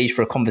setting the stage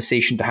for a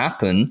conversation to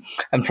happen,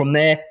 and from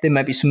there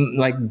might be some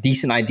like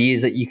decent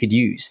ideas that you could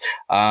use,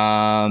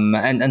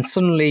 and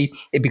suddenly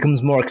it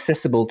becomes more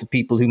accessible to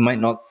people who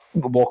might not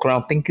walk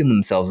around thinking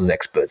themselves as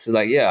experts. It's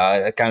like,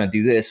 yeah, I kind of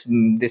do this.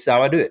 This is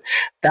how I do it.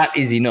 That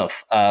is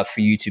enough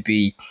for you to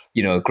be,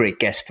 a great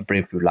guest for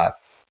Brain Food Live.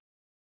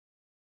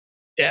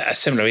 Yeah, a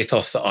similar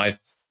ethos that I've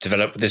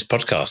developed with this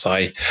podcast.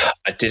 I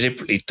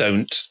deliberately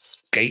don't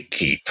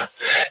gatekeep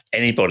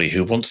anybody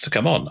who wants to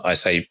come on.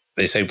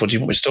 They say, what do you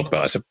want me to talk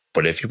about? I said,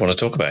 whatever you want to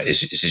talk about.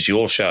 This is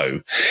your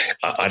show.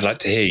 I'd like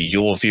to hear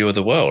your view of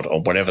the world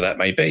on whatever that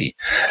may be.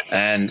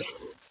 And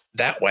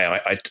that way,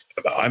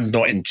 I'm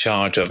not in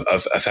charge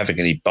of having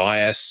any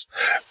bias,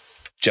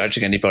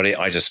 judging anybody.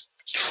 I just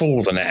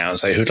trawl the net out and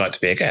say, who'd like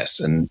to be a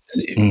guest? And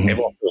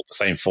everyone fills the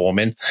same form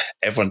in.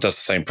 Everyone does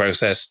the same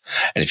process.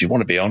 And if you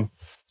want to be on,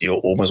 you're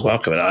almost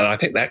welcome. And I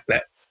think that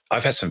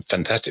I've had some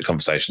fantastic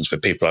conversations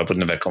with people I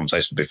wouldn't have had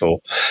conversations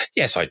before.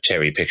 Yes, I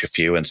cherry pick a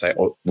few and say,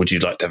 "Oh, would you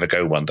like to have a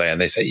go one day?" And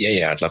they say,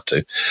 "Yeah, I'd love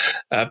to."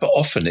 But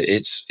often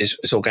it's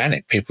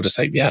organic. People just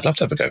say, "Yeah, I'd love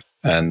to have a go."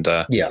 And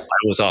I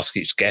always ask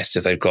each guest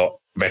if they've got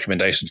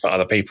recommendations for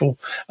other people.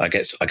 I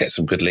get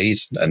some good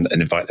leads and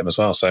invite them as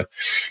well. So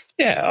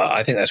yeah,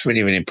 I think that's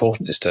really, really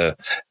important, is to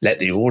let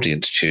the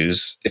audience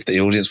choose if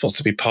the audience wants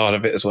to be part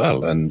of it as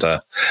well. And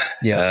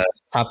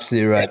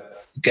absolutely right.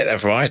 Get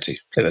that variety,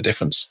 get the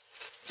difference.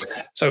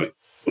 So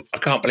I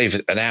can't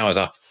believe an hour's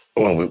up.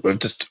 Well, we're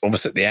just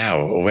almost at the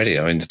hour already.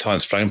 I mean, the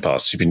time's flown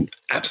past. You've been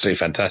absolutely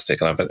fantastic,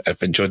 and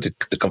I've enjoyed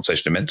the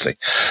conversation immensely.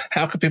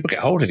 How can people get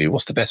hold of you?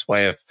 What's the best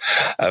way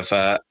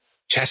of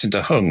chatting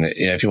to Hung?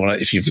 If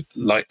you've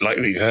like what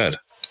you heard.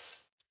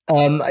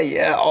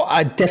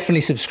 I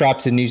definitely subscribe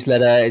to the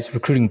newsletter. It's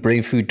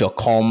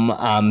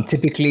recruitingbrainfood.com.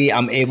 Typically,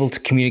 I'm able to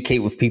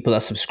communicate with people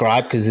that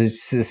subscribe because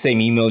it's the same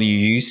email you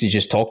use to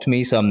just talk to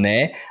me, so I'm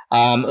there.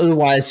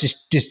 Otherwise,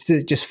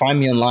 just find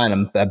me online.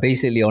 I'm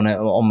basically on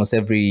almost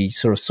every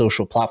sort of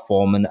social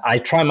platform, and I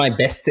try my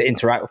best to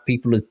interact with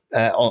people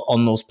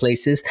on those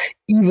places.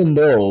 Even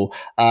though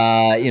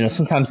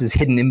sometimes there's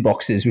hidden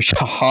inboxes which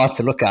are hard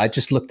to look at. I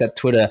just looked at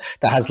Twitter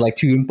that has like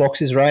 2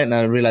 inboxes, right? And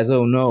I realized,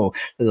 oh no,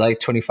 there's like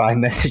 25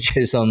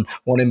 messages on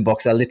one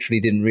inbox. I literally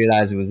didn't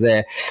realize it was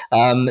there.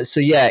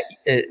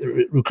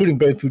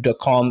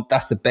 Recruitingbrainfood.com.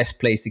 That's the best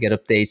place to get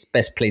updates,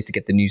 best place to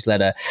get the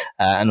newsletter,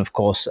 and of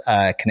course,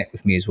 connect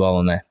with me as well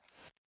on there.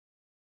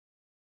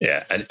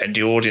 Yeah, and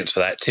the audience for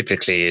that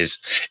typically is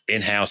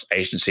in-house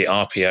agency,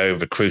 RPO,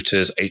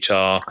 recruiters,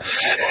 HR.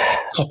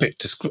 Topic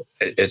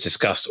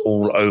discussed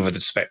all over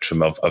the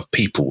spectrum of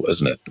people,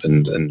 isn't it?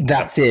 And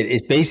that's it.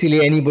 It's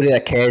basically anybody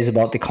that cares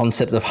about the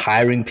concept of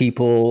hiring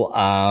people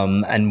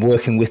and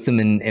working with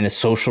them in a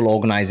social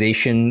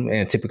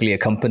organization, typically a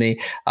company.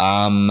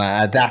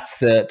 That's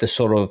the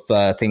sort of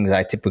things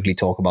I typically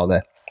talk about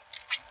there.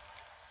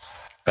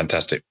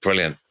 Fantastic.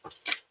 Brilliant.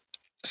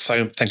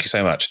 So thank you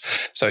so much.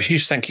 So a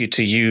huge thank you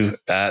to you,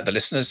 the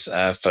listeners,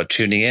 for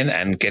tuning in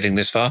and getting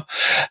this far.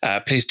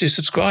 Please do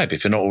subscribe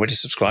if you're not already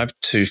subscribed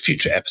to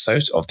future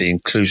episodes of the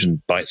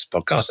Inclusion Bites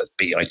podcast. That's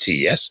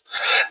BITES.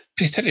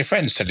 Please tell your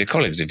friends, tell your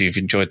colleagues if you've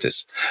enjoyed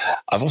this.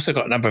 I've also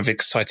got a number of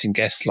exciting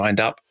guests lined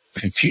up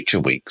in future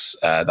weeks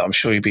that I'm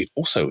sure you'll be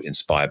also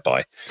inspired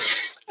by.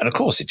 And of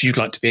course, if you'd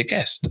like to be a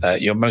guest,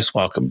 you're most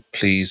welcome.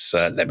 Please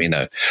let me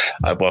know.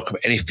 I welcome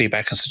any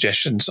feedback and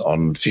suggestions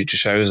on future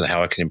shows and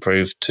how I can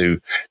improve to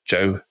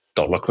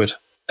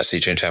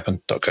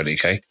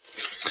joe.lockwood@seechangehappen.co.uk.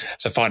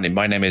 So finally,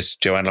 my name is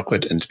Joanne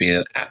Lockwood, and it's been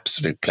an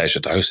absolute pleasure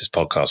to host this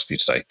podcast for you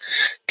today.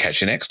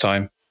 Catch you next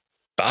time.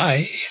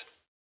 Bye.